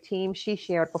 my team, she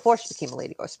shared before she became a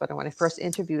Lady Ghostbuster when I first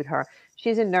interviewed her.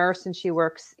 She's a nurse and she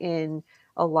works in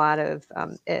a lot of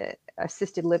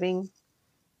assisted living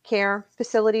care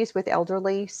facilities with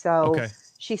elderly. So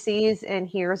she sees and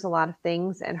hears a lot of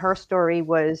things. And her story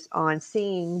was on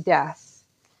seeing death,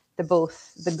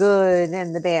 both the good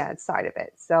and the bad side of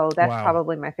it. So that's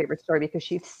probably my favorite story because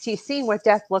she's seen what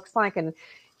death looks like, and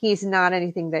he's not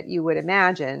anything that you would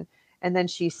imagine. And then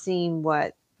she's seen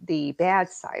what the bad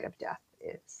side of death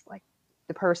is, like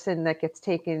the person that gets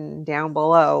taken down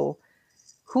below,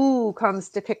 who comes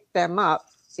to pick them up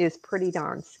is pretty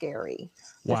darn scary,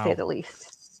 to say the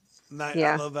least.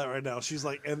 I love that right now. She's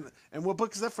like, and what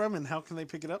book is that from? And how can they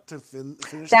pick it up to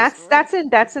finish?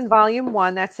 That's in volume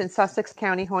 1. That's in Sussex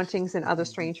County Hauntings and Other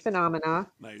Strange Phenomena.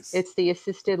 Nice. It's the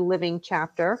assisted living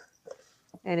chapter.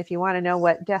 And if you want to know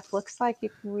what death looks like, you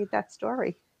can read that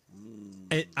story.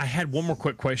 I had one more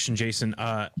quick question, Jason,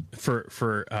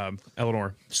 for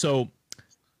Eleanor. So,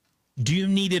 do you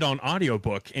need it on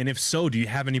audiobook? And if so, do you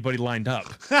have anybody lined up?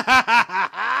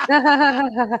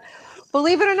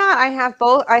 Believe it or not, I have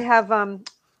both. I have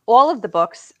all of the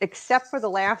books except for the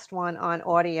last one on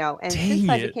audio. And since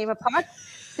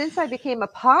I became a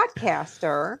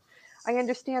podcaster, I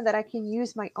understand that I can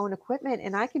use my own equipment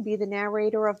and I can be the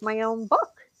narrator of my own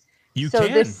book.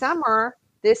 This summer,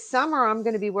 I'm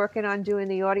going to be working on doing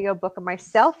the audiobook of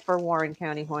myself for Warren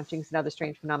County Hauntings and Other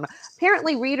Strange Phenomena.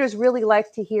 Apparently, readers really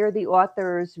like to hear the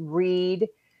authors read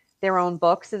their own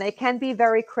books, and they can be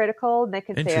very critical, and they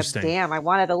can say, oh, damn, I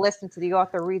wanted to listen to the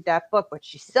author read that book, but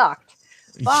she sucked.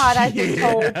 But I've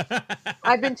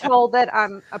been told that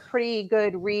I'm a pretty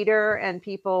good reader and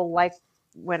people like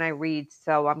when I read,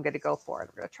 so I'm going to go for it.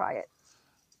 I'm going to try it.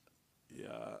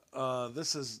 Yeah,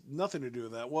 this has nothing to do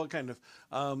with that. Well, kind of.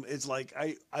 It's like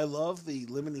I love the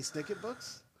Lemony Snicket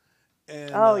books.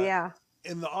 And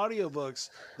in the audiobooks,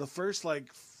 the first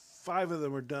 5 of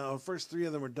them are done, or first 3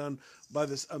 of them are done by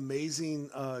this amazing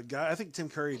guy. I think Tim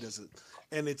Curry does it,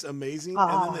 and it's amazing.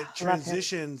 And then it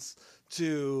transitions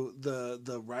to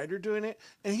the writer doing it,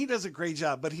 and he does a great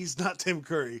job. But he's not Tim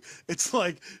Curry. It's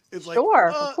like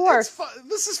of course,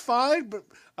 this is fine, but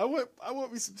I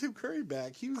want me some Tim Curry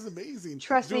back. He was amazing.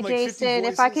 Trust me, Jason.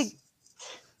 If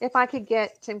I could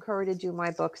get Tim Curry to do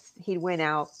my books, he'd win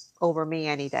out over me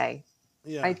any day.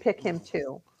 Yeah, I'd pick him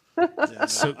too.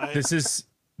 So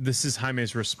this is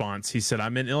Jaime's response. He said,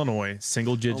 I'm in Illinois,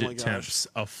 single digit temps,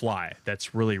 a fly.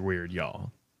 That's really weird,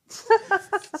 y'all.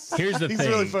 Here's the thing. He's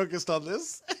really focused on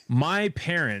this. My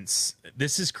parents,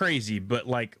 this is crazy, but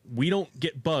we don't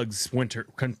get bugs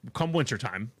come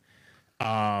wintertime.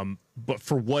 But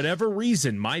for whatever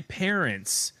reason, my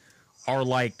parents are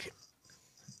like,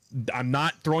 I'm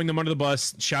not throwing them under the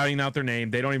bus, shouting out their name.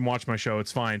 They don't even watch my show.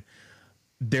 It's fine.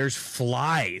 there's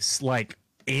flies like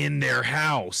in their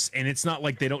house, and it's not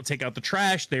like they don't take out the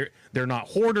trash. They're not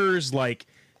hoarders. Like,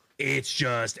 it's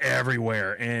just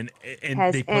everywhere. And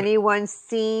Has they put, anyone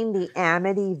seen the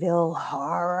Amityville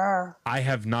Horror? I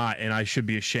have not, and I should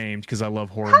be ashamed because I love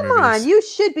horror Come movies. on, you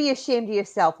should be ashamed of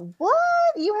yourself. What?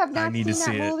 You have I not need seen to that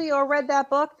see it. movie or read that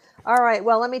book? All right,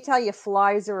 well, let me tell you,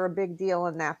 flies are a big deal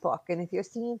in that book. And if you're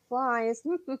seeing flies,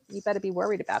 you better be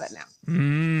worried about it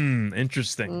now.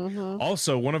 Interesting. Mm-hmm.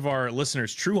 Also, one of our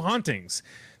listeners, True Hauntings,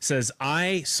 says,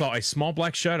 I saw a small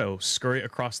black shadow scurry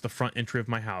across the front entry of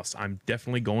my house. I'm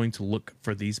definitely going to look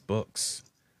for these books.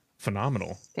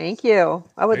 Phenomenal. Thank you.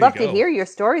 I would There you love to go. hear your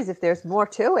stories if there's more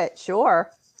to it. Sure.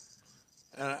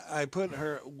 And I put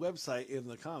her website in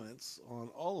the comments on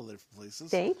all of the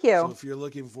places. Thank you. So if you're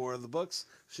looking for the books,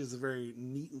 she has a very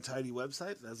neat and tidy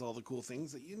website that has all the cool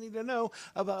things that you need to know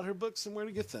about her books and where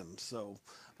to get them. So,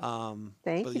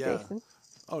 Thank but you, yeah. Jason.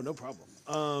 Oh, no problem.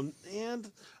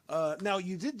 Now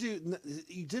you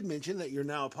did mention that you're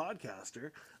now a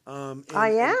podcaster. I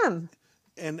am.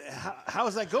 And how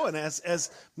is that going?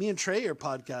 As me and Trey are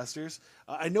podcasters,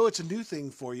 I know it's a new thing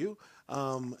for you.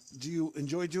 Do you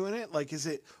enjoy doing it? Like, is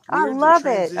it? I Weird to love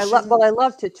it. I love. transition? Well, I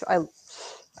love to.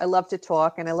 I love to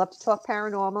talk, and I love to talk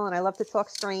paranormal, and I love to talk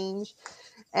strange.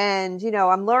 And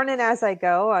I'm learning as I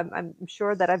go. I'm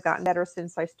sure that I've gotten better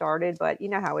since I started, but you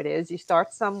know how it is. You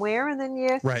start somewhere, and then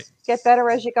you Right. get better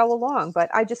as you go along.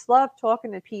 But I just love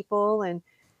talking to people and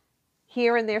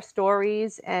hearing their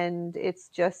stories, and it's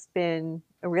just been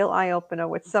a real eye opener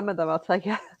with some of them, I'll tell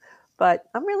you. But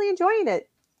I'm really enjoying it.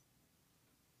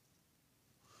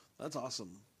 That's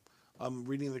awesome. I'm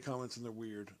reading the comments and they're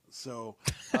weird. So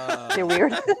They're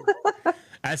weird.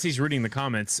 As he's reading the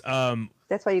comments,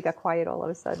 That's why you got quiet all of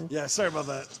a sudden. yeah, sorry about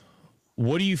that.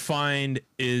 what do you find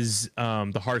is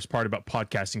the hardest part about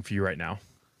podcasting for you right now?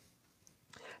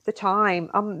 The time.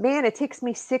 Man, it takes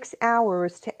me 6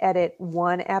 hours to edit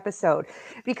one episode,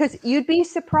 because you'd be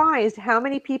surprised how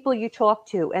many people you talk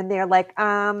to and they're like,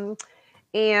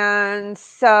 and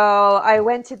so I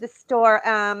went to the store,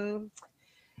 and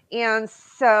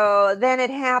so then it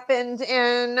happened,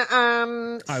 and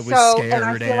I was and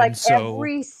I scared, feel like and so-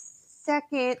 every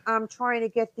second I'm trying to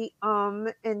get the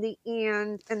and the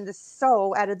and the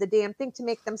so out of the damn thing to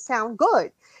make them sound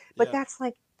good. But Yeah. that's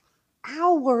like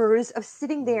hours of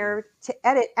sitting there to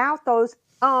edit out those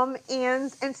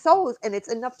ands and so's, and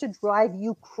it's enough to drive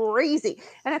you crazy.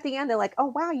 And at the end they're like,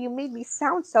 oh wow, you made me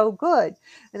sound so good.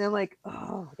 And I'm like,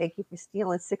 oh, thank you for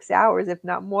stealing 6 hours, if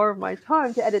not more, of my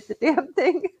time to edit the damn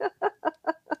thing.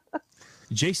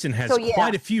 Jason has So, yeah,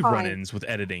 quite a few fine. run-ins with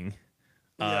editing.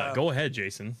 Yeah. Go ahead,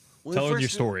 Jason. When Tell we us your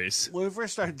first- stories. When we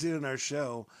first started doing our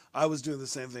show, I was doing the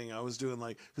same thing. I was doing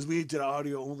because we did an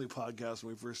audio only podcast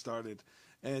when we first started,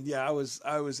 and yeah, I was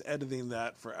editing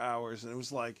that for hours, and it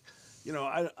was like,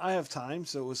 I have time,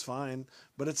 so it was fine.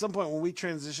 But at some point when we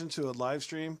transitioned to a live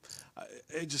stream,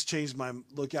 it just changed my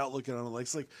outlook on it. Like,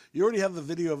 it's like you already have the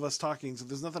video of us talking, so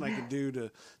there's nothing I can do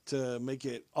to make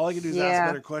it. All I can do is ask Yeah.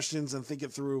 better questions and think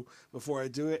it through before I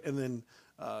do it, and then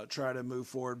try to move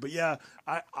forward. But yeah,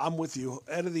 I'm with you.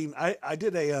 Editing. I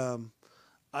edited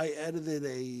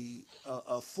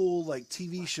a full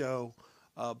TV show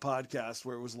podcast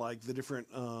where it was like the different.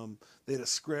 They had a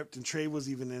script, and Trey was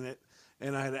even in it,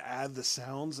 and I had to add the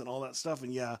sounds and all that stuff.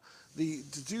 And yeah,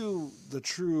 to do the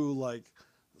true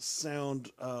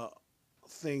sound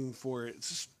thing for it, it's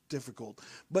just difficult.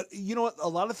 But you know what? A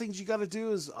lot of things you got to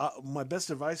do is my best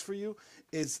advice for you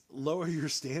is lower your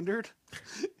standard,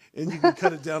 and you can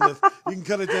cut it down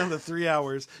to 3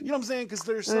 hours. You know what I'm saying? Because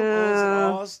there's some ahs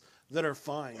and ahs that are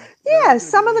fine. They're not Yeah, gonna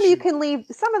some be of an them you issue. can leave.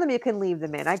 Some of them you can leave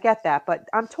them in. I get that, but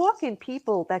I'm talking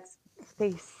people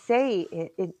they say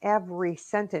it in every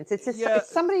sentence. It's just Yeah. it's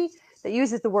somebody that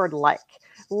uses the word like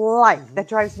that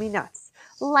drives me nuts.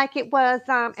 Like it was,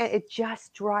 and it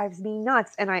just drives me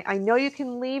nuts. And I know you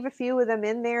can leave a few of them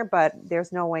in there, but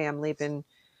there's no way I'm leaving.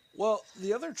 Well,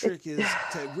 the other trick is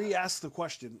to re-ask the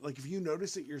question. Like, if you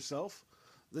notice it yourself,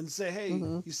 then say, "Hey,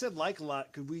 you said like a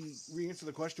lot. Could we re-answer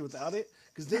the question without it?"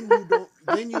 Because then you don't.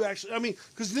 Then you actually. I mean,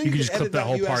 because then You you can can just clip edit that out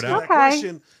whole you part asking out. that Okay.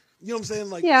 question. You know what I'm saying?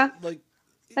 Like, Yeah.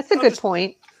 That's a not good just-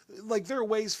 point. Like, there are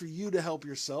ways for you to help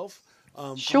yourself.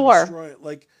 From Sure. destroying it.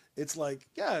 Like, it's like,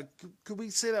 yeah. Could we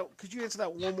say that? Could you answer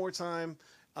that one more time?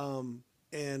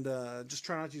 And just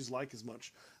try not to use like as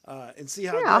much. And see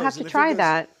how. it Yeah, I'll goes. have And to if it try goes-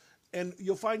 that. And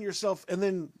you'll find yourself, and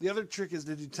then the other trick is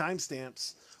to do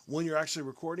timestamps when you're actually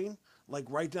recording. Like,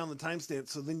 write down the timestamp,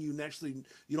 so then you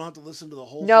don't have to listen to the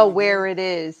whole. Know thing where again. it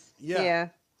is. Yeah. Yeah.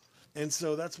 And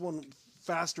so that's one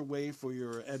faster way for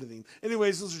your editing.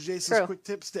 Anyways, those are Jason's True. quick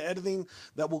tips to editing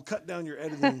that will cut down your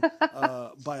editing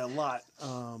by a lot.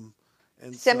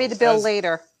 And Send me the bill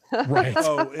later. Right.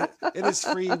 Oh, it is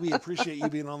free. We appreciate you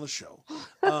being on the show.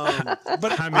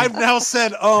 But I mean- I've now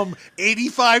said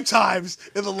 85 times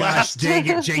in the Gosh last. dang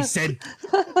it, Jason.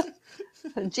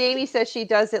 Jamie says she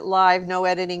does it live, no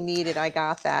editing needed. I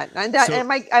got that. And So-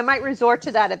 I might resort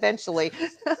to that eventually.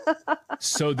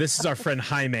 So this is our friend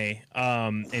Jaime,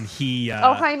 and he.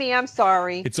 Oh, Jaime, I'm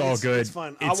sorry. It's all good. It's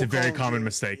fine. I It's will a very call him common Jamie.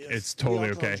 mistake. Yes. It's totally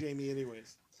I'll call him okay. Jamie,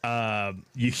 anyways.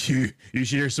 You should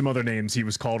hear some other names. He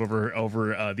was called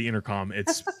over the intercom.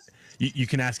 It's you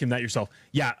can ask him that yourself.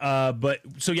 Yeah. But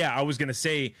so yeah, I was gonna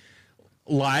say,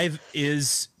 live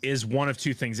is one of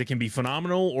two things. It can be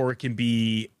phenomenal or it can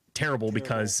be terrible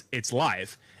because it's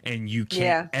live and you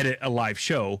can't edit a live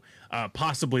show.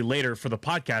 Possibly later for the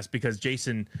podcast, because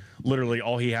Jason literally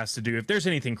all he has to do, if there's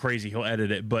anything crazy, he'll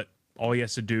edit it. But all he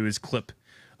has to do is clip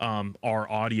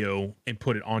our audio and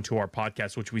put it onto our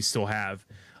podcast, which we still have.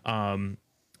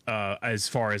 As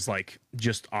far as like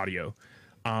just audio.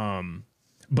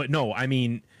 But no, I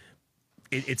mean,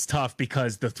 it's tough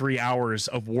because the 3 hours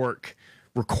of work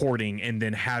recording and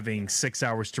then having 6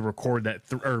 hours to record that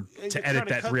or And to you're edit trying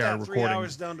that cut 3 hour 3 recording.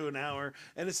 hours down to an hour,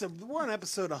 and we're on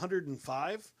episode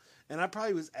 105, and I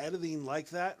probably was editing like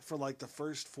that for like the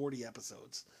first 40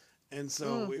 episodes, and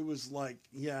so it was like,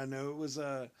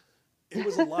 it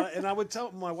was a lot. And I would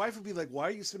tell my wife would be like, "Why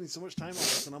are you spending so much time on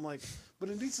this?" And I'm like, "But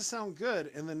it needs to sound good."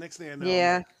 And the next thing I know,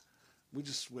 I'm like, we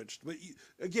just switched. But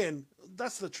again,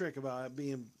 that's the trick about it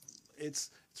being.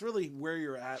 It's really where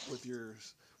you're at with your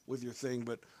thing.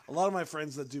 But a lot of my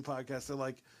friends that do podcasts, they're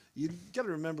like, you got to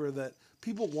remember that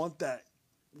people want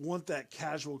that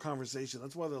casual conversation.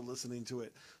 That's why they're listening to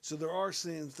it. So there are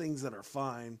saying things that are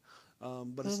fine.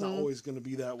 But it's not always going to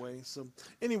be that way. So,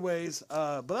 anyways,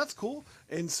 but that's cool.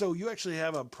 And so you actually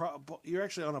have you're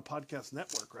actually on a podcast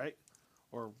network, right?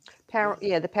 Or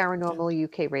the Paranormal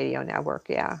UK Radio Network.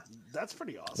 Yeah. that's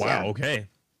pretty awesome. Wow. Okay.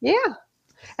 Yeah.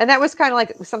 And that was kind of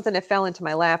like something that fell into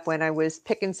my lap when I was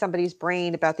picking somebody's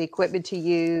brain about the equipment to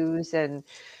use and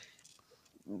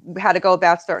how to go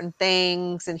about certain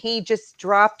things. And he just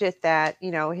dropped it that,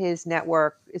 his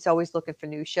network is always looking for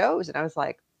new shows. And I was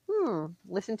like,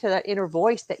 listen to that inner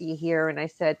voice that you hear. And I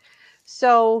said,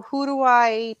 so who do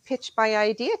I pitch my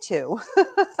idea to?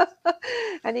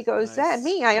 And he goes, Nice.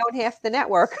 me, I own half the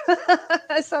network.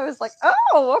 So I was like,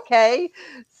 oh, okay.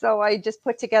 So I just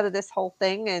put together this whole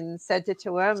thing and sent it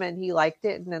to him and he liked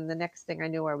it. And then the next thing I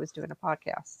knew, I was doing a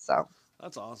podcast. So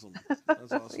That's awesome.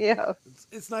 That's awesome. yeah.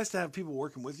 It's nice to have people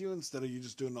working with you instead of you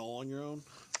just doing it all on your own.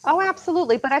 Oh,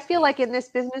 absolutely. But I feel like in this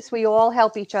business, we all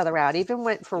help each other out,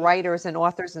 even for writers and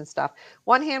authors and stuff.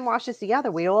 One hand washes the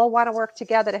other. We all want to work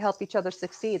together to help each other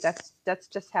succeed. That's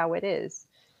just how it is.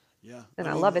 Yeah. And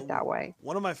I mean, love it that way.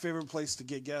 One of my favorite places to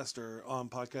get guests are on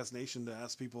Podcast Nation to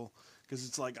ask people, because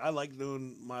it's like, I like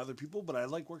doing my other people, but I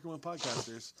like working with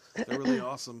podcasters. They're really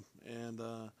awesome. And,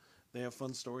 they have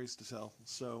fun stories to tell.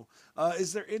 So,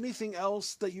 is there anything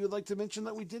else that you would like to mention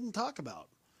that we didn't talk about?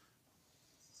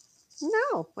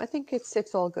 No, I think it's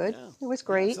all good. Yeah. It was Yeah,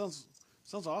 great.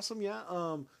 sounds awesome. Yeah.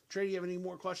 Trey, do you have any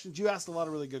more questions? You asked a lot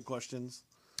of really good questions.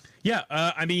 Yeah.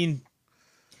 I mean,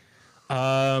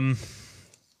 I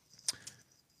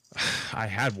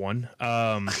had one.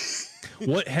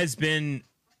 What has been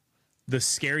the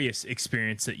scariest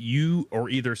experience that you or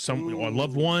either a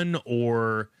loved one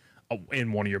or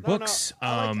in one of your books?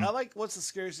 I like what's the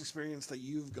scariest experience that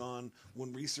you've gone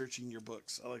when researching your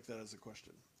books? I like that as a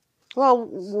question. Well,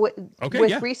 Okay, with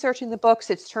yeah. researching the books,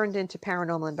 it's turned into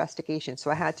paranormal investigation.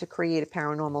 So I had to create a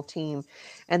paranormal team.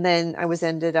 And then I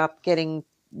ended up getting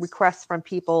requests from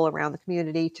people around the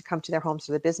community to come to their homes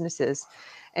or their businesses.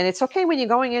 And it's okay when you're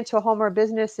going into a home or a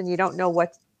business and you don't know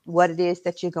what it is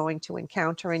that you're going to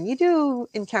encounter. And you do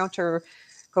encounter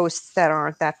ghosts that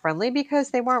aren't that friendly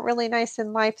because they weren't really nice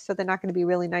in life. So they're not going to be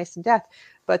really nice in death.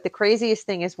 But the craziest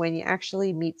thing is when you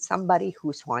actually meet somebody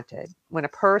who's haunted, when a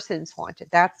person's haunted,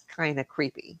 that's kind of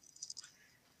creepy.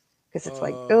 Because it's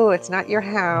like, oh, it's not your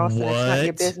house, and it's not your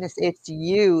What? business. It's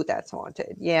you that's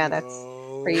haunted. Yeah, that's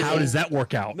crazy. How does that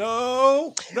work out?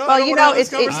 No. Well, I don't you wanna know, have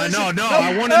this it's- conversation. No,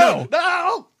 I wanna know.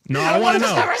 No. No, I I don't want to this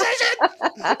know.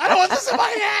 conversation. I don't want this in my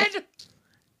head.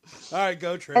 All right,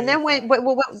 go Trey. And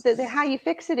then how you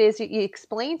fix it is you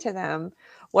explain to them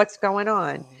what's going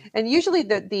on. And usually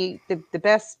the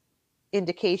best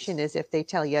indication is if they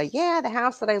tell you, yeah, the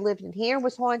house that I lived in here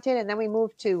was haunted. And then we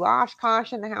moved to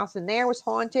Oshkosh and the house in there was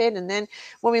haunted. And then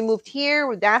when we moved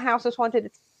here, that house was haunted.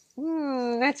 It's,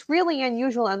 that's really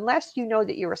unusual unless you know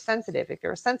that you're a sensitive. If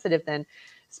you're a sensitive, then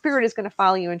spirit is going to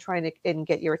follow you and try to and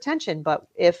get your attention. But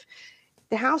if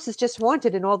the house is just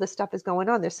haunted and all this stuff is going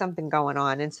on, there's something going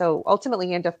on. And so ultimately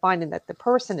you end up finding that the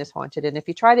person is haunted. And if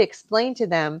you try to explain to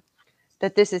them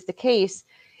that this is the case,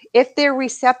 if they're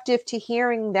receptive to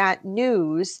hearing that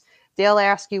news, they'll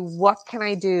ask you, what can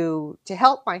I do to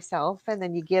help myself? And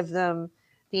then you give them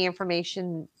the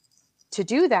information to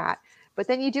do that. But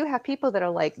then you do have people that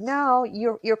are like, no,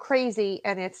 you're crazy.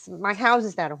 And it's my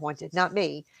houses that are haunted, not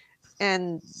me.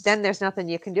 And then there's nothing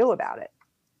you can do about it,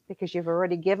 because you've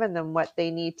already given them what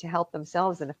they need to help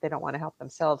themselves. And if they don't want to help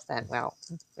themselves, then, well,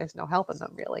 there's no helping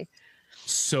them really.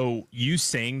 So you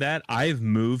saying that, I've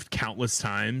moved countless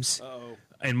times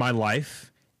in my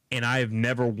life, and I have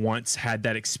never once had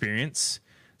that experience.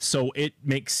 So it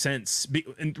makes sense.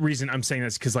 And the reason I'm saying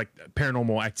this is because like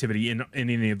paranormal activity in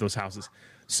any of those houses.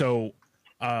 So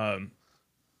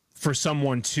for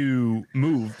someone to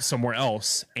move somewhere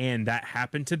else and that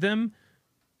happened to them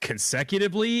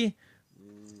consecutively,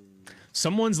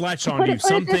 someone's latched onto you.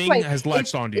 Something has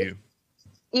latched onto you.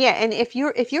 Yeah, and if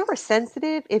you're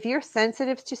sensitive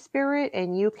to spirit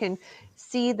and you can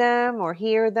see them or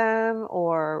hear them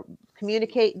or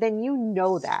communicate, then you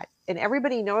know that. And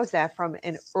everybody knows that from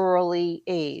an early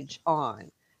age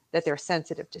on, that they're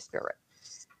sensitive to spirit.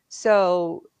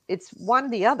 So it's one or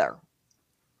the other.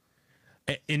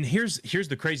 And here's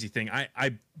the crazy thing.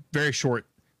 I very short.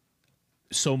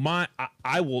 So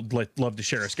I will love to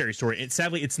share a scary story. And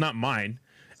sadly, it's not mine.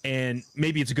 And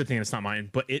maybe it's a good thing it's not mine,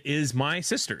 but it is my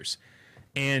sister's.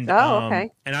 And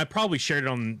okay. And I probably shared it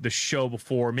on the show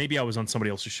before. Maybe I was on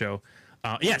somebody else's show.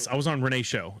 Yes, I was on Renee's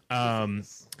show. And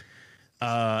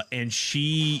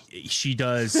she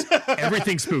does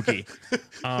everything spooky.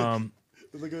 Look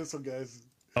at this one, guys.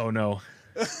 Oh no.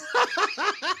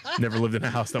 Never lived in a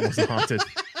house that wasn't haunted.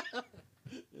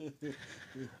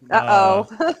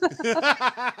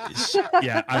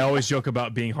 Yeah, I always joke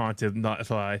about being haunted, not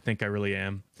if I think I really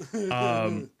am.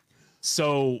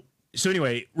 So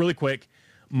anyway, really quick,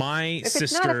 my sister. If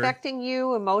it's not affecting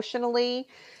you emotionally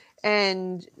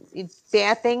and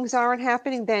bad things aren't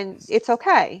happening, then it's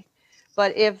okay.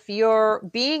 But if you're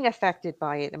being affected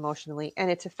by it emotionally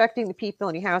and it's affecting the people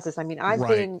in your houses, I mean, I've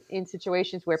been in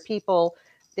situations where people,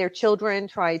 their children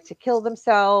tried to kill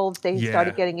themselves. They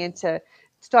started getting into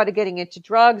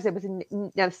drugs. It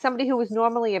was somebody who was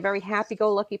normally a very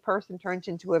happy-go-lucky person turned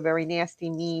into a very nasty,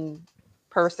 mean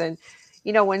person.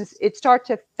 You know, when it starts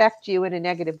to affect you in a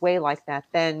negative way like that,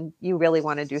 then you really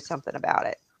want to do something about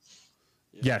it.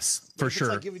 Yes, for sure.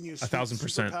 Like giving you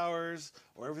 1,000%. Powers,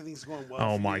 or everything's going well.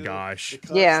 Oh for my you gosh.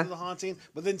 because of the haunting.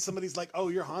 But then somebody's like, "Oh,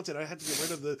 you're haunted. I had to get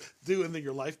rid of the dude," and then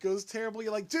your life goes terrible.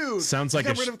 You're like, "Dude, sounds like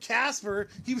I got rid of Casper.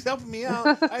 He was helping me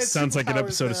out." I had sounds like an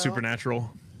episode now. of Supernatural.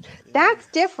 That's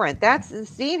different. That's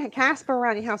seeing Casper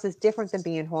around your house is different than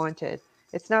being haunted.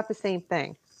 It's not the same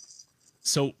thing.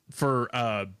 So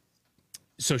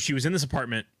so she was in this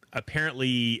apartment.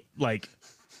 Apparently, like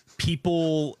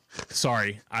people.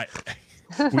 Sorry,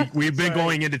 we've been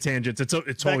going into tangents. It's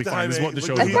totally fine. This is what the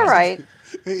show is That's about. all right.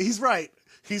 He's right.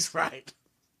 He's right.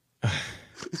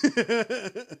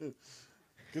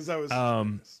 Because I was.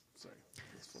 Sorry,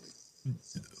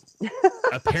 that's funny.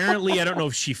 Apparently, I don't know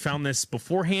if she found this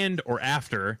beforehand or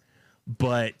after,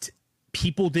 but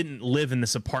people didn't live in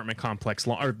this apartment complex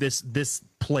long, or this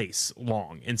place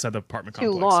long inside the apartment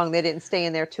complex. Too long. They didn't stay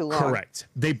in there too long. Correct.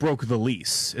 They broke the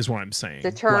lease, is what I'm saying.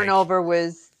 The turnover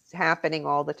was happening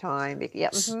all the time. Yeah.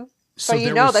 Mm-hmm. So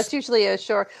that's usually a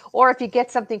sure. Or if you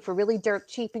get something for really dirt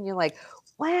cheap and you're like,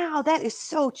 wow, that is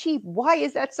so cheap. Why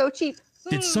is that so cheap?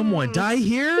 Did someone die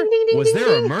here? Ding, ding, ding, Was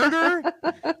there ding. a murder?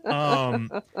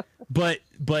 But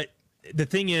the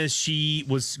thing is, she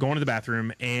was going to the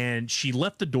bathroom and she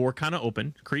left the door kind of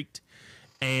open, creaked,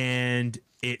 and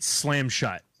it slammed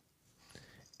shut.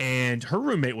 And her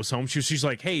roommate was home. She's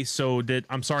like, "Hey,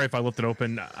 I'm sorry if I left it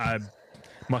open. I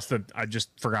just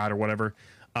forgot or whatever."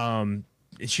 And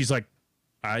she's like,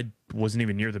 "I wasn't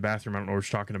even near the bathroom. I don't know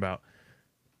what you're talking about."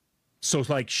 So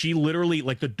like she literally,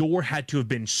 like, the door had to have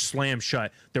been slammed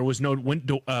shut. There was no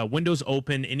windows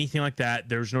open, anything like that.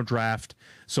 There was no draft,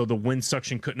 so the wind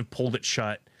suction couldn't have pulled it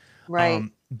shut. Right.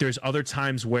 There's other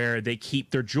times where they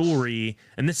keep their jewelry,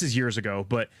 and this is years ago,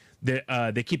 but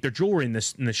they keep their jewelry in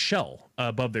the shell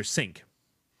above their sink,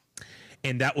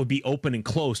 and that would be open and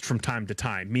closed from time to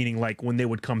time. Meaning, like, when they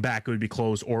would come back, it would be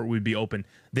closed or it would be open.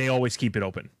 They always keep it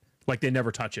open. Like, they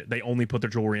never touch it. They only put their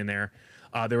jewelry in there.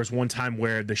 There was one time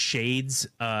where the shades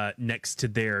next to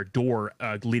their door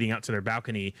leading out to their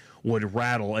balcony would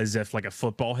rattle as if like a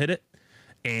football hit it.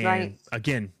 And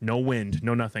again, no wind,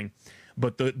 no nothing.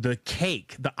 But the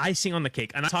cake, the icing on the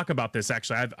cake, and I talk about this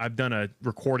actually. I've done a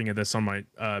recording of this on my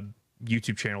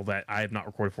YouTube channel that I have not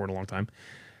recorded for in a long time.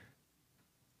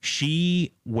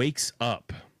 She wakes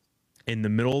up in the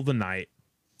middle of the night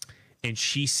and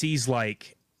she sees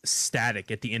like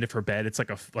static at the end of her bed. It's like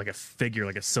a figure,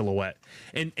 like a silhouette.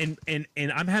 And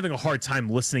I'm having a hard time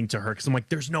listening to her because I'm like,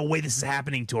 there's no way this is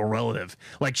happening to a relative.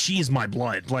 Like, she is my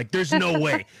blood. Like, there's no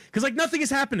way. Because like nothing has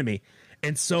happened to me.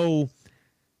 And so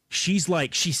she's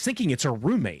thinking it's her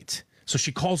roommate. So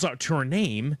she calls out to her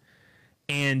name.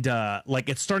 And like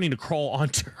it's starting to crawl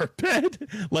onto her bed,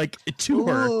 like to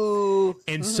her. Ooh.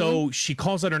 And so she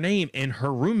calls out her name, and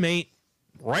her roommate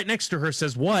right next to her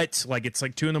says, "What?" Like it's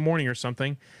like 2 a.m. or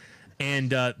something. And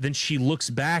then she looks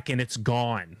back, and it's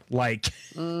gone. Like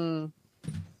it's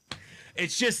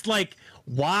just like,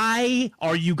 why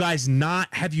are you guys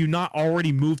not? Have you not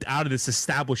already moved out of this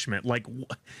establishment? Like.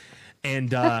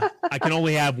 And I can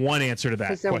only have one answer to that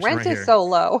Because the question rent right is here. so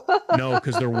low. No,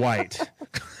 because they're white.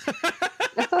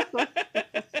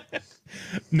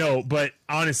 No, but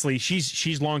honestly,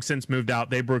 she's long since moved out.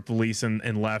 They broke the lease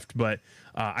and left. But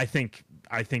I think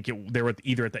they were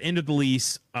either at the end of the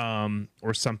lease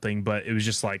or something. But it was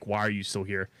just like, why are you still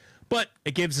here? But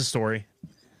it gives a story.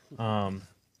 It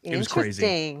was crazy.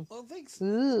 Interesting. Well, thanks.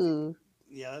 Ooh.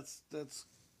 Yeah, that's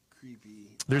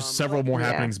creepy. There's several more Yeah.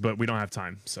 happenings, but we don't have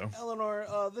time. So Eleanor,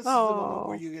 this is the Oh. moment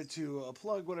where you get to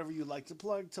plug whatever you'd like to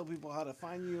plug, tell people how to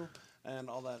find you, and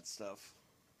all that stuff.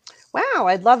 Wow,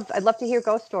 I'd love to hear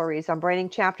ghost stories. I'm writing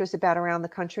chapters about around the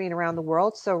country and around the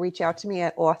world. So reach out to me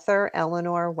at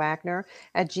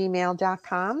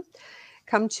authoreleanorwagner@gmail.com.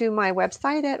 Come to my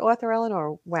website at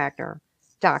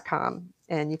authoreleanorwagner.com.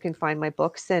 And you can find my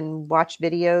books and watch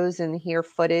videos and hear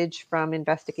footage from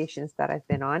investigations that I've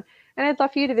been on. And I'd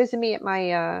love for you to visit me at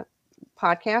my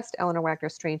podcast, Eleanor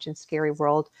Wagner's Strange and Scary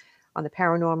World, on the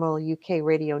Paranormal UK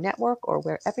Radio Network or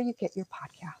wherever you get your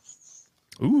podcasts.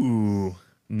 ooh,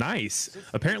 nice.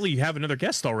 Apparently, you have another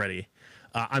guest already.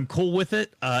 I'm cool with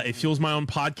it. It fuels my own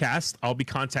podcast. I'll be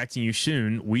contacting you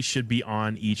soon. We should be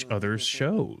on each other's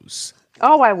shows.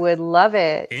 Oh, I would love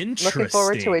it. Looking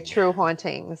forward to it. Interesting. True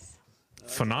Hauntings.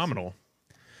 Phenomenal.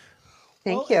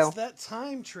 Thank well, you. It's that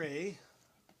time, Trey,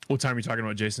 What time are you talking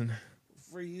about, Jason?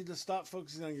 for you to stop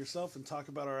focusing on yourself and talk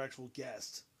about our actual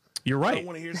guest. You're I right. don't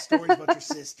want to hear stories about your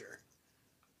sister.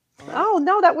 Oh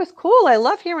no, that was cool. I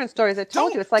love hearing stories. I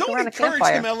told you, it's like don't around a encourage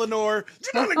campfire. him, Eleanor. Do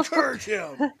not encourage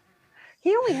him.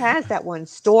 He only has that one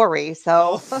story,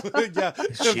 so Yeah.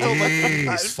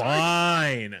 Jeez,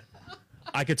 fine.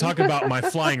 I could talk about my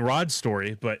flying rod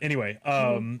story, but anyway,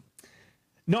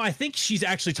 no, I think she's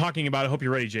actually talking about. I hope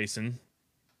you're ready, Jason.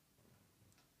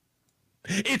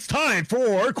 It's time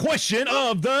for question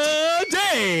of the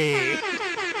day.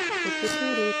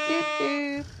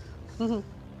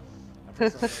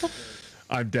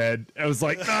 I'm dead. I was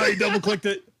like, oh, he double clicked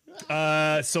it.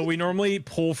 So we normally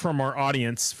pull from our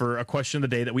audience for a question of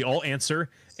the day that we all answer,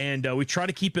 and we try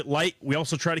to keep it light. We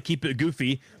also try to keep it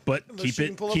goofy, but Unless you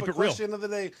can pull up keep a it real. question of the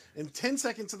day in 10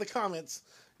 seconds in the comments.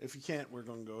 If you can't, we're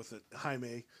going to go with it.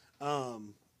 Jaime.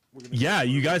 Yeah,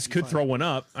 you guys could throw one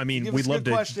up. I mean, Give we'd us a love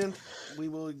good to. question. We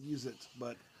will use it,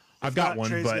 but I've if got not, one,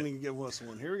 Trey's but going to give us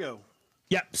one. Here we go.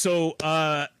 yeah. So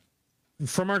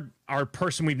from our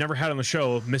person we've never had on the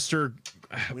show, Mr.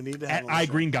 We need to at have him on the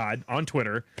show. iGreenGod on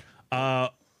Twitter.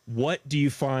 What do you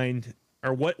find,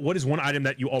 or what is one item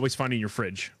that you always find in your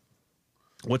fridge?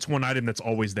 What's one item that's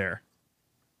always there?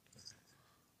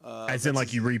 As in,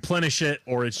 like, you replenish it,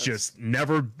 or it's just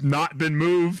never not been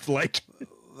moved. Like,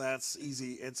 That's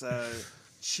easy. It's a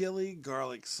chili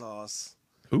garlic sauce.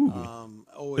 ooh,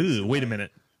 Always ooh. Wait a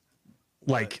minute.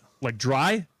 Like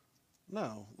dry?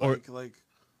 No, Or- like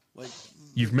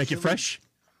You the make it chili- fresh?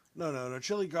 No.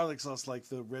 Chili garlic sauce, like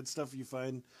the red stuff you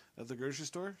find at the grocery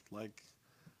store. Like,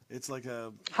 it's like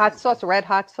a hot sauce, red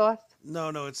hot sauce. no.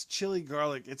 It's chili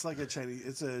garlic. It's like a Chinese.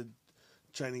 It's a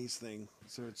Chinese thing.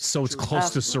 So it's So it's chili close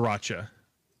to garlic. sriracha.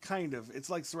 Kind of. It's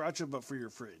like sriracha, but for your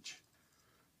fridge.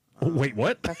 Wait,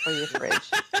 what? That's for your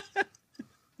fridge.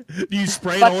 Do you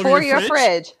spray it But all over for your your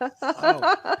fridge? fridge.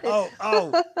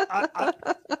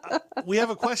 We have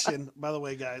a question, by the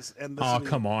way, guys. And this Oh, will be-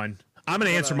 come on. I'm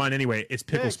going to answer mine anyway. It's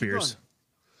Yeah, Pickle keep Spears. going.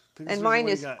 Pickle And Spears, mine what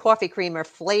do is you got? coffee creamer,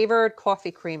 flavored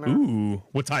coffee creamer. Ooh,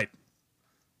 what type?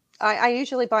 I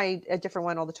usually buy a different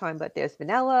one all the time, but there's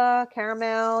vanilla,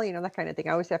 caramel, that kind of thing.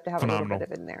 I always have to have a Phenomenal. little bit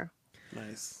of it in there.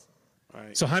 Nice. All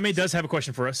right. So Jaime does have a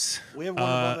question for us. We have one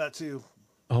above that too.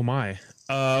 Oh my.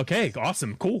 Okay,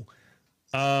 awesome, cool.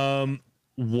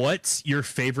 What's your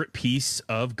favorite piece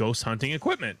of ghost hunting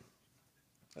equipment?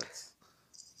 That's,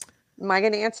 Am I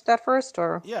going to answer that first,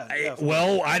 or? yeah.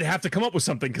 Well, I'd have to come up with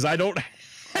something because I don't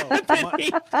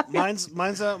Oh, mine's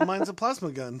a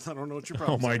plasma gun. I don't know what your Oh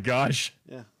problem. my gosh.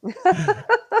 Yeah.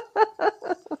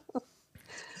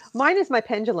 Mine is my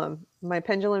pendulum. My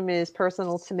pendulum is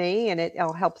personal to me, and it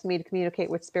helps me to communicate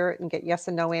with spirit and get yes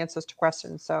and no answers to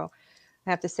questions. So I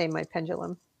have to say my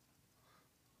pendulum.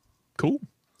 Cool.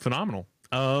 Phenomenal.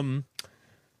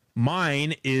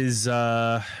 Mine is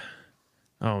oh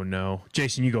no.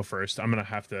 Jason, you go first. I'm gonna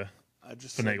have to I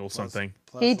just finagle something.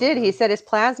 He did. He said it's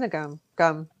plasma gun.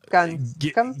 Gun.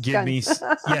 Give me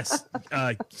yes.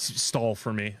 Stall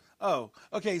for me. Oh,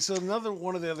 okay. So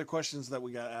one of the other questions that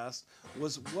we got asked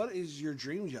was, "What is your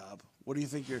dream job? What do you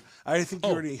think your?" I think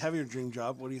you already have your dream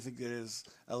job. What do you think it is,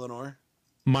 Eleanor?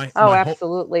 My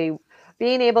Absolutely.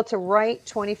 Being able to write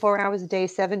 24 hours a day,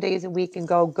 7 days a week, and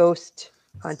go ghost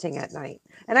hunting at night.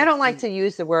 And I don't like to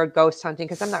use the word ghost hunting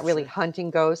because I'm not really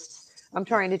hunting ghosts. I'm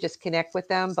trying to just connect with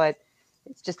them, but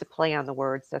it's just a play on the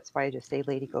words. That's why I just say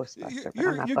Lady Ghostbuster. But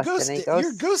I'm not busting any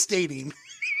ghosts. You're ghost dating.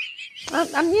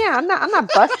 I'm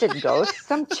not busting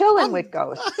ghosts. I'm chilling with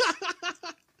ghosts.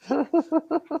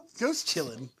 Ghost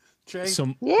chilling. Trey.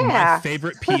 So Yeah. my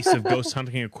favorite piece of ghost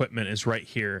hunting equipment is right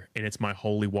here, and it's my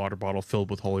holy water bottle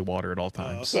filled with holy water at all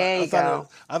times. There you go.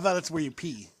 I thought it's where you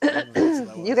pee.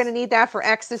 You're gonna need that for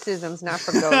exorcisms, not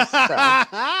for ghosts. So.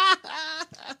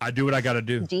 I do what I got to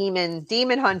do.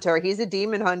 Demon hunter. He's a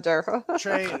demon hunter.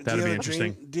 Trey, That'd be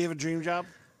interesting. Do you have a dream job?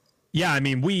 Yeah, I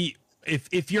mean,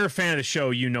 if you're a fan of the show,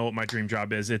 you know what my dream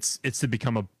job is. It's to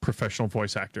become a professional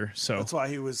voice actor. So That's why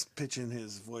he was pitching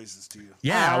his voices to you.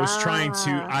 yeah, I was trying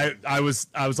to. I was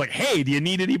like, hey, do you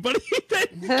need anybody?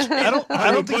 I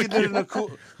don't think you did it in a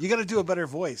cool. You got to do a better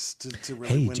voice to really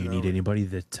Hey, win do you it need over. anybody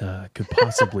that could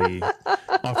possibly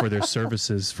offer their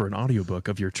services for an audiobook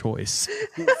of your choice?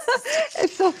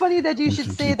 It's so funny that you should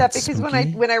can say keep that it because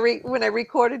spooky. when I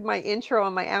recorded my intro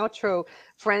and my outro,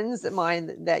 friends of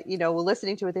mine that were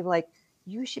listening to it, they were like,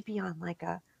 "You should be on like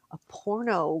a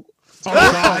porno." Oh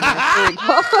God!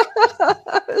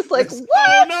 I was like, "What?"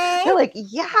 Oh no! They're like,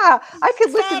 "Yeah, I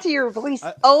could listen to your voice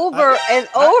over and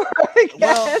over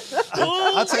again."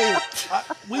 Well, I'll tell you,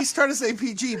 we started saying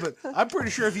PG, but I'm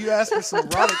pretty sure if you ask for some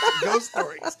erotic ghost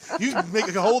stories, you can make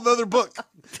a whole other book.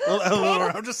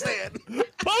 Eleanor, I'm just saying.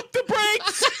 Pump the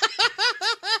brakes!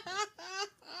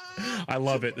 I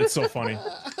love it. It's so funny.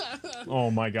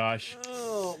 Oh my gosh.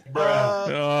 Oh,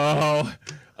 Oh.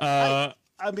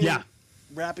 I mean, yeah.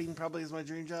 rapping probably is my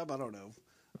dream job. I don't know.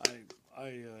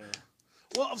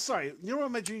 Well, I'm sorry. You know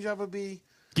what my dream job would be?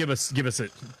 Give us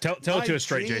it. Tell it to us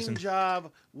straight, Jason. My dream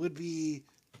job would be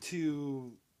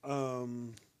to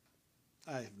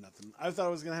I have nothing. I thought I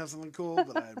was gonna have something cool,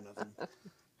 but I have nothing.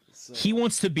 So, He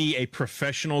wants to be a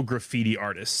professional graffiti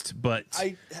artist, but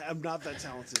I am not that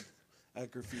talented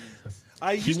at graffiti.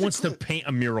 he wants to paint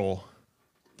a mural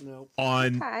No,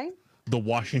 on Okay. the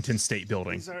Washington State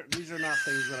Building. these are not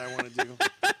things that I want to do.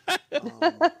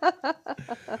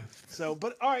 So,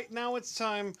 but all right, now it's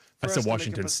time for I us said to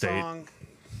Washington make up a State. song.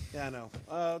 Yeah, I know.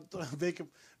 Make up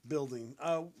building.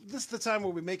 This is the time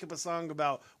where we make up a song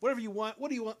about whatever you want. What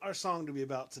do you want our song to be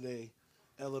about today,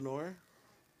 Eleanor?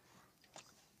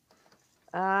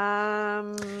 It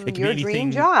can be Your anything-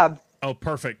 dream job. Oh,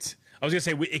 perfect. I was gonna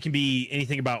say it can be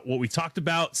anything about what we talked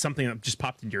about, something that just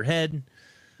popped into your head.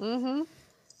 Mm-hmm.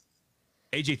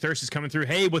 AJ Thirst is coming through.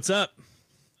 Hey, what's up?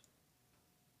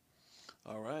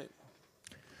 All right.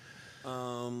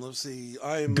 Let's see.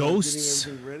 I am Ghosts.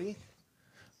 getting everything ready.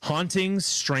 Hauntings,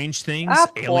 strange things, Of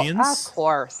aliens,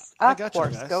 course. I Of got you,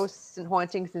 course. guys. Ghosts and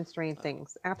hauntings and strange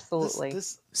things. Absolutely. I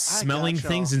smelling got y'all.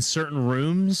 things in certain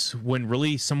rooms when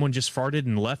really someone just farted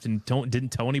and left and didn't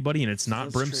tell anybody, and it's not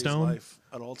That's Trey's brimstone. life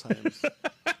at all times.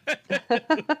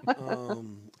 All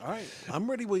right. I'm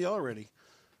ready when y'all are ready.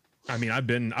 I mean,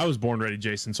 I was born ready,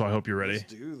 Jason, so I hope you're ready.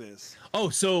 Let's do this. Oh,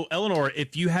 so Eleanor,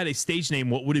 if you had a stage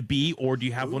name, what would it be, or do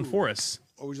you have one for us?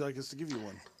 Or would you like us to give you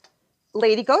one?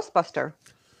 Lady Ghostbuster.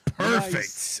 Perfect.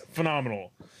 Nice.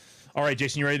 Phenomenal. All right,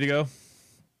 Jason, you ready to go?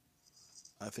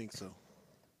 I think so.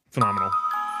 Phenomenal.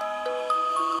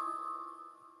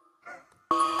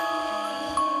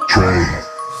 Trey,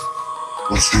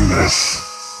 let's do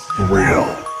this. For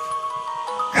real.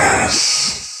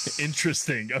 Yes.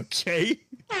 Interesting. Okay.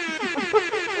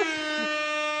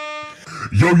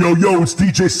 Yo, yo, yo, it's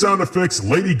DJ Sound Effects,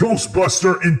 Lady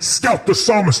Ghostbuster, and Scout the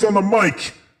Psalmist on the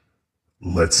mic.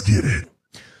 Let's get it.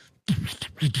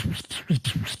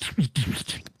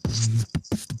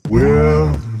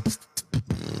 Well,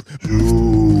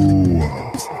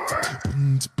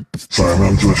 sorry, I'm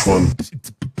having too much fun.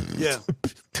 Yeah.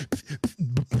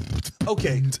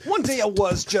 Okay, one day I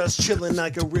was just chilling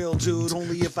like a real dude.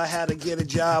 Only if I had to get a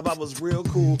job, I was real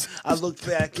cool. I looked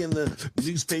back in the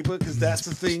newspaper, cause that's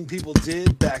the thing people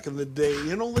did back in the day.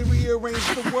 And only rearrange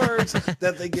the words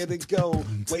that they get to go.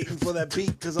 Waiting for that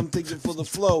beat, cause I'm thinking for the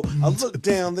flow. I looked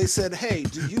down, they said, hey,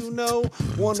 do you know?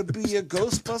 Wanna be a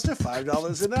Ghostbuster?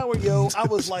 $5 an hour, yo. I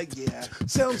was like, yeah,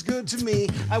 sounds good to me.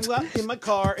 I got in my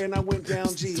car and I went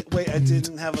down, gee, wait, I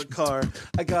didn't have a car.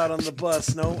 I got on the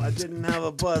bus, no, I didn't have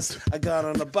a bus. I got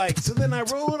on a bike, so then I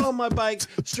rode on my bike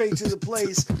straight to the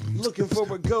place, looking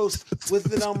for a ghost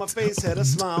with it on my face, had a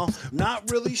smile, not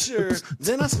really sure.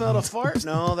 Then I smelled a fart,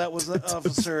 no, that was an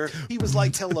officer. He was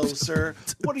like, hello, sir,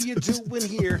 what are you doing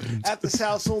here at this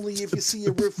house? Only if you see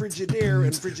a refrigerator,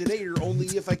 and Frigidator, only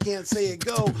if I can't say it,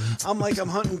 go. I'm like, I'm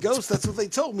hunting ghosts, that's what they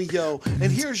told me, yo.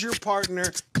 And here's your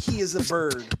partner, he is a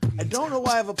bird. I don't know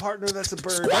why I have a partner that's a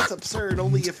bird, that's absurd,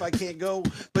 only if I can't go,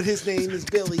 but his name is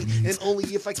Billy, and only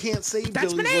if I can't say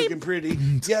Billy's looking pretty.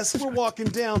 Yes, we're walking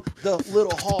down the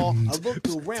little hall, I look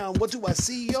around, what do I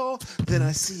see, y'all? Then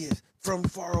I see it from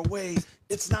far away.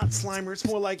 It's not Slimer, it's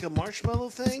more like a marshmallow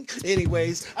thing.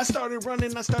 Anyways, I started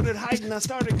running, I started hiding, I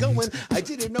started going. I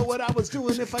didn't know what I was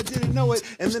doing if I didn't know it.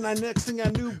 And then next thing I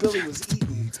knew, Billy was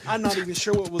eating. I'm not even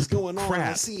sure what was going on.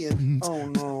 I see it. Oh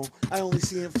no, I only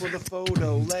see it for the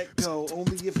photo. Let go.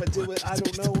 Only if I do it, I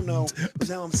don't know, no. But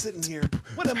now I'm sitting here.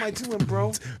 What am I doing,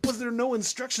 bro? Was there no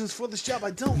instructions for this job?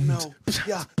 I don't know.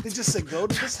 Yeah, they just said go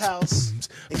to this house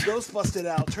and ghost bust it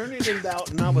out, turn it in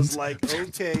out, and I was like,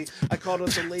 okay. I called up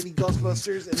the lady Ghostbusters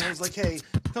and I was like, hey,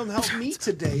 come help me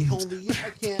today. Only if I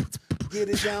can't get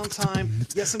it downtime.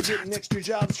 Yes, I'm getting extra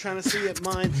jobs trying to see it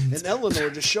mine. And Eleanor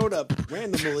just showed up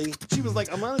randomly. She was like,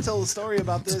 I'm gonna tell a story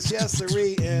about this, yes,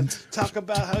 sirree, and talk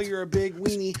about how you're a big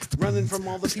weenie, running from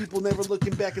all the people, never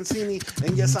looking back and see me.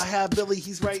 And yes, I have Billy,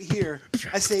 he's right here.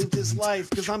 I saved his life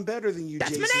because I'm better than you,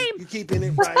 That's Jason. my name. You're keeping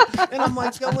it right. And I'm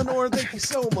like, Eleanor, thank you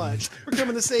so much for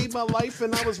coming to save my life.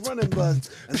 And I was running, but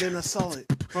and then I saw it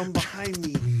from behind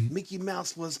me. Mickey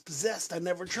Mouse was possessed. I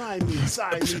never tried me,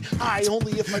 side me, high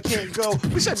only if I can't go.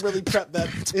 Wish I'd really prepped that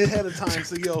ahead of time.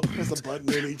 So yo, there's a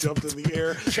button and he jumped in the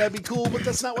air. That'd be cool, but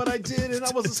that's not what I did. And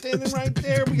I wasn't standing right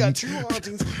there. We got true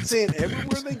hauntings saying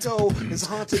everywhere they go is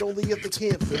haunted only if they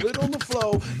can't feel it on the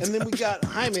flow. And then we got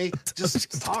Jaime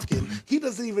just talking. He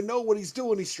doesn't even know what he's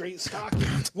doing. He's straight stalking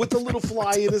with a little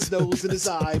fly in his nose and his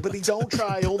eye. But he don't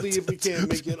try only if we can't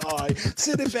make it I.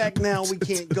 Sitting back now, we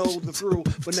can't go through.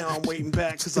 But now I'm waiting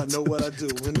back because I know what I do.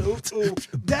 And ooh,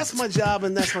 that's my job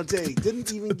and that's my day.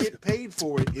 Didn't even get paid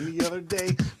for it any other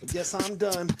day. But guess I'm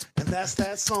done. And that's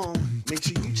that song. Make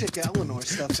sure you check Eleanor's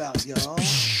stuff out, y'all.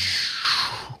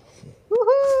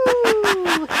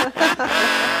 Woohoo!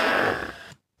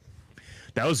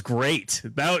 That was great.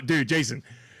 Dude, Jason,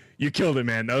 you killed it,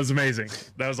 man. That was amazing.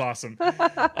 That was awesome.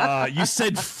 You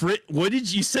said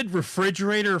you said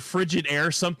refrigerator, frigid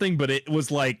air, something, but it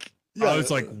was like I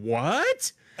was like,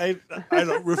 what? I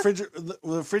don't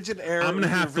frigid air. I'm gonna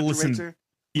have to listen.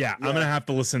 Yeah, I'm gonna have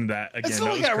to listen to that again. It's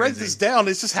not like I write this down.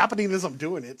 It's just happening as I'm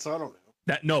doing it, so I don't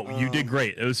know. You did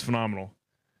great. It was phenomenal.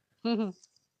 Mhm.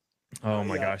 Oh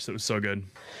my gosh, that was so good.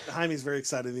 Jaime's very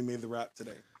excited he made the rap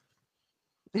today.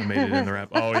 I made it in the rap.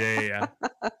 Oh yeah.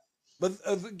 But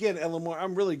again, Eleanor,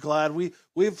 I'm really glad we've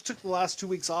took the last 2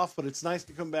 weeks off, but it's nice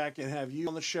to come back and have you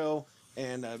on the show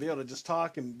and be able to just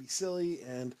talk and be silly.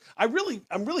 And I'm really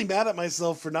mad at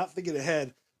myself for not thinking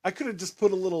ahead. I could have just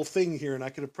put a little thing here and I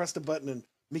could have pressed a button and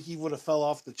Mickey would have fell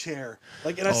off the chair.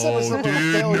 Like, and I set myself up for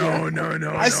failure.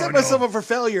 No. I set myself up for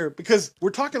failure because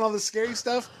we're talking all this scary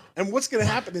stuff, and what's going to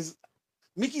happen is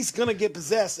Mickey's going to get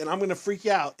possessed, and I'm going to freak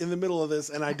out in the middle of this,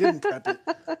 and I didn't prep it.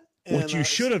 What you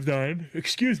should have done,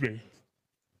 excuse me.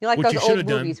 You like What those you old should've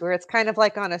done- movies where it's kind of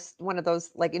like on one of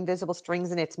those like invisible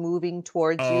strings and it's moving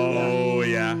towards you. Oh,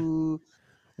 yeah. Ooh,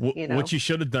 you know. What you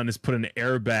should have done is put an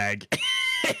airbag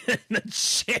in the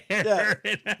chair.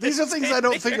 Yeah. These are things I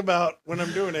don't think about when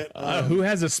I'm doing it. Who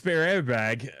has a spare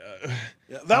airbag?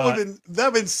 Yeah, that would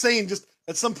have been insane. Just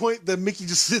at some point, the Mickey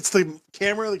just hits the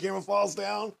camera falls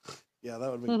down. Yeah,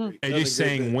 that would have been great. Are you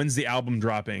saying when's the album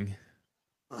dropping?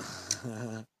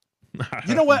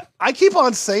 You know what? I keep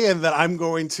on saying that I'm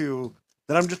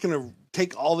just going to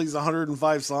take all these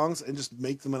 105 songs and just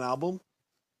make them an album.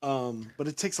 But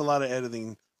it takes a lot of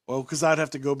editing. Well, because I'd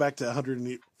have to go back to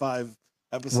 105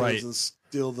 episodes and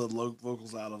steal the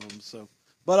vocals out of them. So,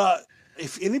 but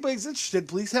if anybody's interested,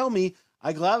 please tell me.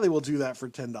 I gladly will do that for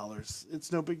 $10.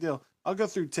 It's no big deal. I'll go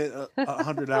through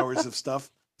 100 hours of stuff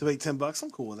to make $10.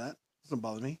 I'm cool with that. Doesn't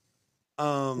bother me.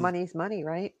 Money's money,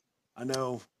 right? I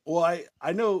know. Well,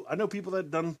 I know people that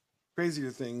have done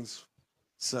crazier things.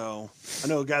 So I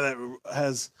know a guy that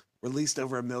has released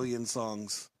over 1 million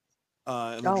songs.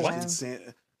 And Oh, just wow.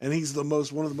 insane. And he's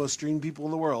one of the most streamed people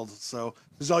in the world. So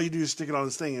because all you do is stick it on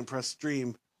his thing and press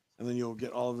stream, and then you'll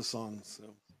get all of his songs. So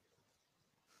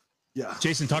yeah,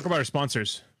 Jason, talk about our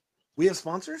sponsors. we have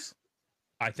sponsors.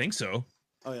 I think so.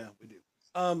 Oh yeah, we do.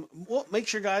 Well, make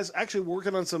sure, guys. Actually, we're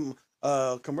working on some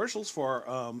commercials for.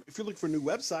 If you're looking for a new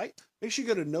website, make sure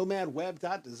you go to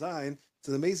nomadweb.design. It's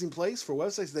an amazing place for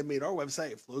websites. They made our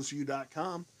website at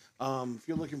flowsforyou.com. If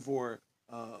you're looking for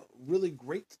really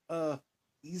great,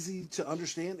 easy to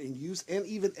understand and use and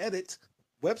even edit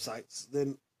websites,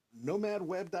 then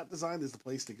nomadweb.design is the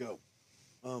place to go.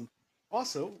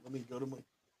 Also, let me go to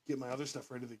get my other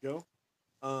stuff ready to go.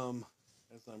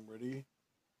 As I'm ready.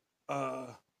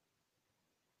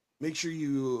 Make sure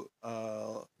you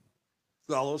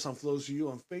follow us on Flows For You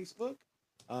on Facebook,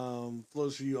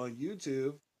 Flows For You on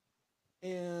YouTube,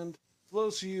 and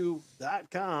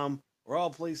flowsforyou.com are all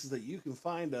places that you can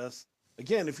find us.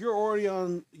 Again, if you're already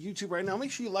on YouTube right now,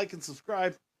 make sure you like and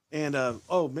subscribe. And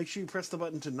make sure you press the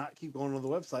button to not keep going on the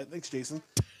website. Thanks, Jason.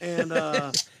 And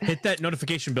Hit that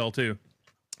notification bell too.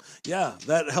 yeah,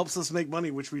 that helps us make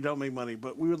money, which we don't make money,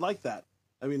 but we would like that.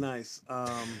 That'd be nice.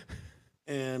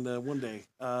 And one day.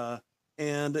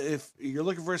 And if you're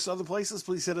looking for us other places,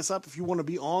 please hit us up. If you want to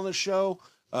be on the show,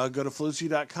 go to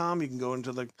flowsforyou.com. You can go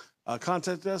into the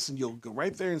contact us, and you'll go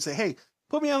right there and say, hey,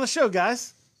 put me on the show,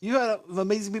 guys. You have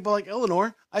amazing people like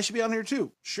Eleanor. I should be on here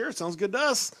too. Sure, sounds good to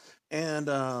us. And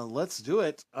let's do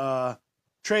it.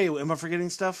 Trey, am I forgetting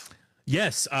stuff?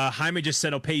 Yes, Jaime just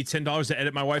said I'll pay you $10 to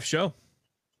edit my wife's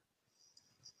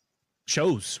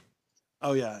shows.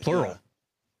 Oh, yeah. Plural.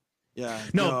 Yeah.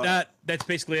 No, that's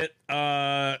basically it.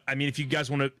 I mean, if you guys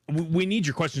want to, we need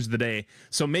your questions of the day.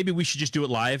 So maybe we should just do it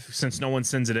live since no one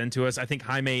sends it in to us. I think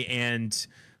Jaime and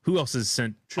who else has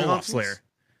sent? True Olaf Hauntings? Slayer.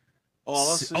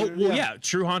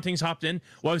 True Hauntings hopped in.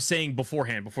 Well, I was saying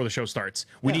beforehand, before the show starts,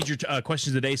 we need your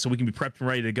questions of the day so we can be prepped and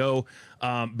ready to go.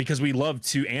 Because we love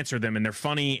to answer them, and they're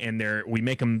funny, and we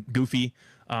make them goofy.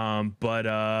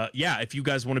 If you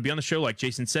guys want to be on the show, like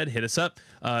Jason said, hit us up.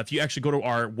 If you actually go to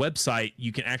our website,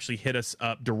 you can actually hit us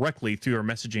up directly through our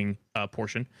messaging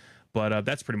portion. But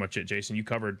that's pretty much it, Jason. You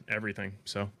covered everything.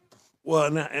 So,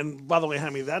 well, and by the way,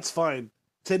 Jaime, that's fine.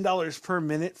 $10 per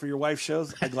minute for your wife's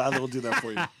shows. I gladly will do that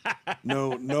for you.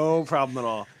 No problem at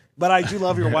all. But I do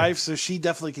love your wife, so she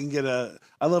definitely can get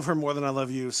I love her more than I love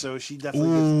you, so she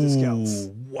definitely gets discounts.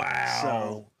 Wow.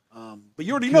 So, but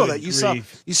you already know Good that you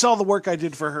grief. saw the work I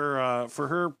did for her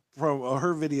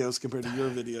her videos compared to your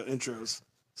video intros.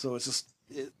 So it's just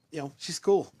she's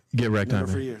cool. Get wrecked, Known her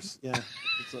Jaime. for years. Yeah.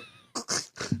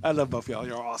 I love both y'all.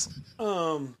 You're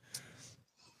awesome.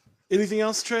 Anything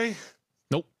else, Trey?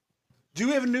 Nope. Do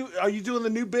you have are you doing the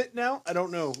new bit now? I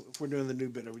don't know if we're doing the new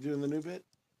bit. Are we doing the new bit?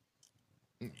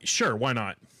 Sure, why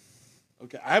not?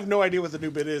 Okay. I have no idea what the new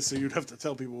bit is, so you'd have to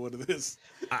tell people what it is.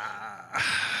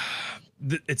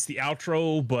 It's the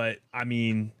outro, but I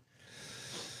mean,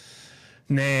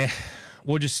 nah.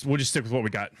 We'll just stick with what we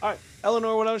got. All right,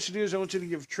 Eleanor, what I want you to do is I want you to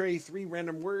give Trey 3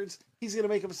 random words. He's gonna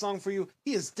make up a song for you.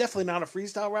 He is definitely not a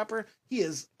freestyle rapper. He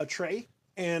is a Trey,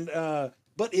 and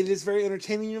but it is very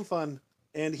entertaining and fun.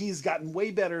 And he's gotten way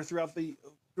better throughout the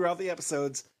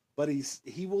episodes. But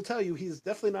he will tell you he's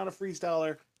definitely not a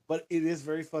freestyler. But it is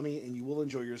very funny, and you will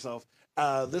enjoy yourself.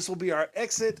 This will be our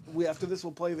exit. After this,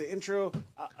 we'll play the intro,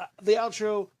 the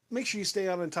outro. Make sure you stay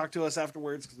on and talk to us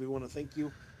afterwards because we want to thank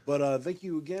you. But thank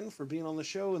you again for being on the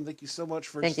show, and thank you so much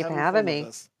for Thank you for having having fun me. with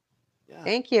us. Yeah.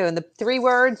 Thank you. And the 3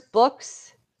 words: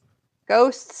 books,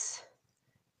 ghosts,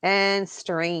 and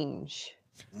strange.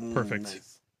 Perfect.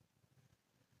 Nice.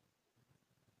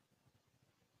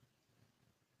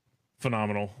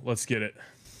 Phenomenal. Let's get it.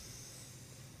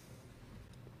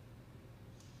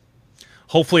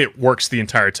 Hopefully it works the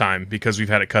entire time because we've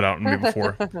had it cut out in me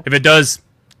before. If it does,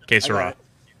 que sera.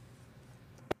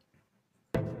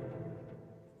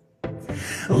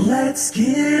 Let's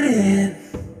get it.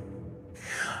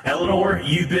 Eleanor,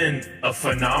 you've been a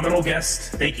phenomenal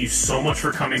guest. Thank you so much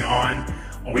for coming on.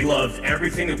 We loved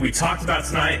everything that we talked about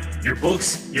tonight, your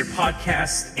books, your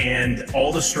podcast, and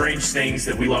all the strange things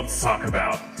that we love to talk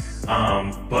about.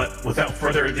 But without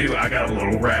further ado, I got a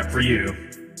little rap for you.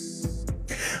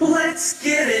 Let's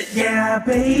get it, yeah,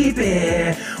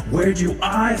 baby. Where do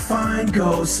I find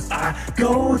ghosts? I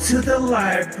go to the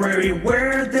library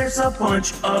where there's a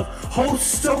bunch of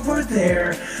hosts over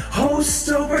there. Hosts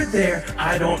over there.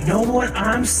 I don't know what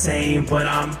I'm saying, but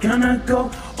I'm gonna go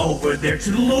over there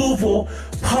to the Louisville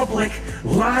Public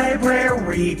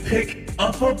Library. Pick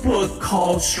up a book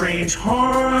called Strange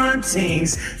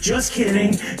Hauntings. Just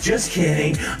kidding, just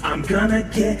kidding. I'm gonna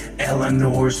get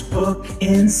Eleanor's book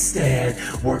instead.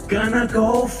 We're gonna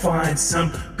go find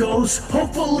some ghosts.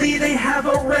 Hopefully they have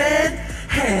a red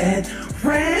head,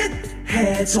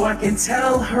 so I can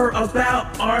tell her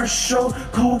about our show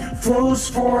called Flows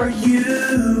for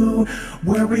You,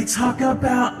 where we talk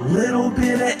about a little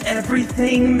bit of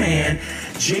everything, man.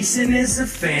 Jason is a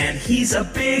fan. He's a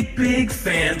big, big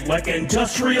fan, like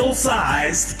industrial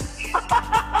sized.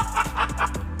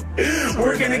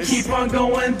 We're gonna keep on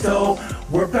going though.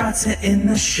 We're about to end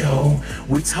the show.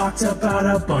 We talked about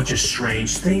a bunch of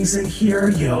strange things in here,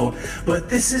 yo. But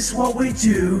this is what we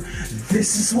do.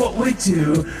 This is what we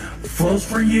do. Flows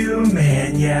for you,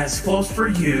 man. Yes, flows for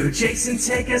you. Jason,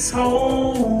 take us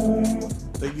home.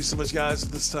 Thank you so much, guys,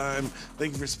 for this time.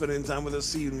 Thank you for spending time with us.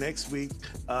 See you next week.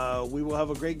 We will have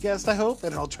a great guest, I hope,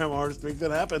 and I'll try my hardest to make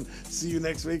that happen. See you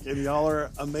next week, and y'all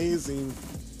are amazing.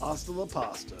 Hasta la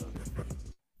pasta.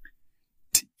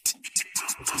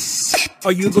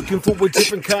 Are you looking for a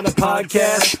different kind of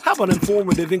podcast? How about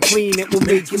informative and clean? It will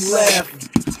make you laugh.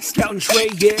 Scout and Trey,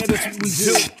 yeah, that's what we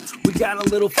do. We got a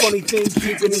little funny thing,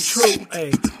 keeping it true.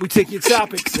 Hey, we take your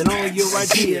topics and all your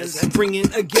ideas and bring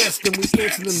in a guest and we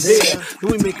answer them there.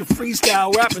 Then we make a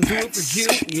freestyle rap and do it for you.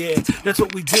 Yeah, that's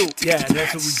what we do. Yeah,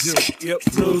 that's what we do. Yep,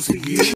 flows for you.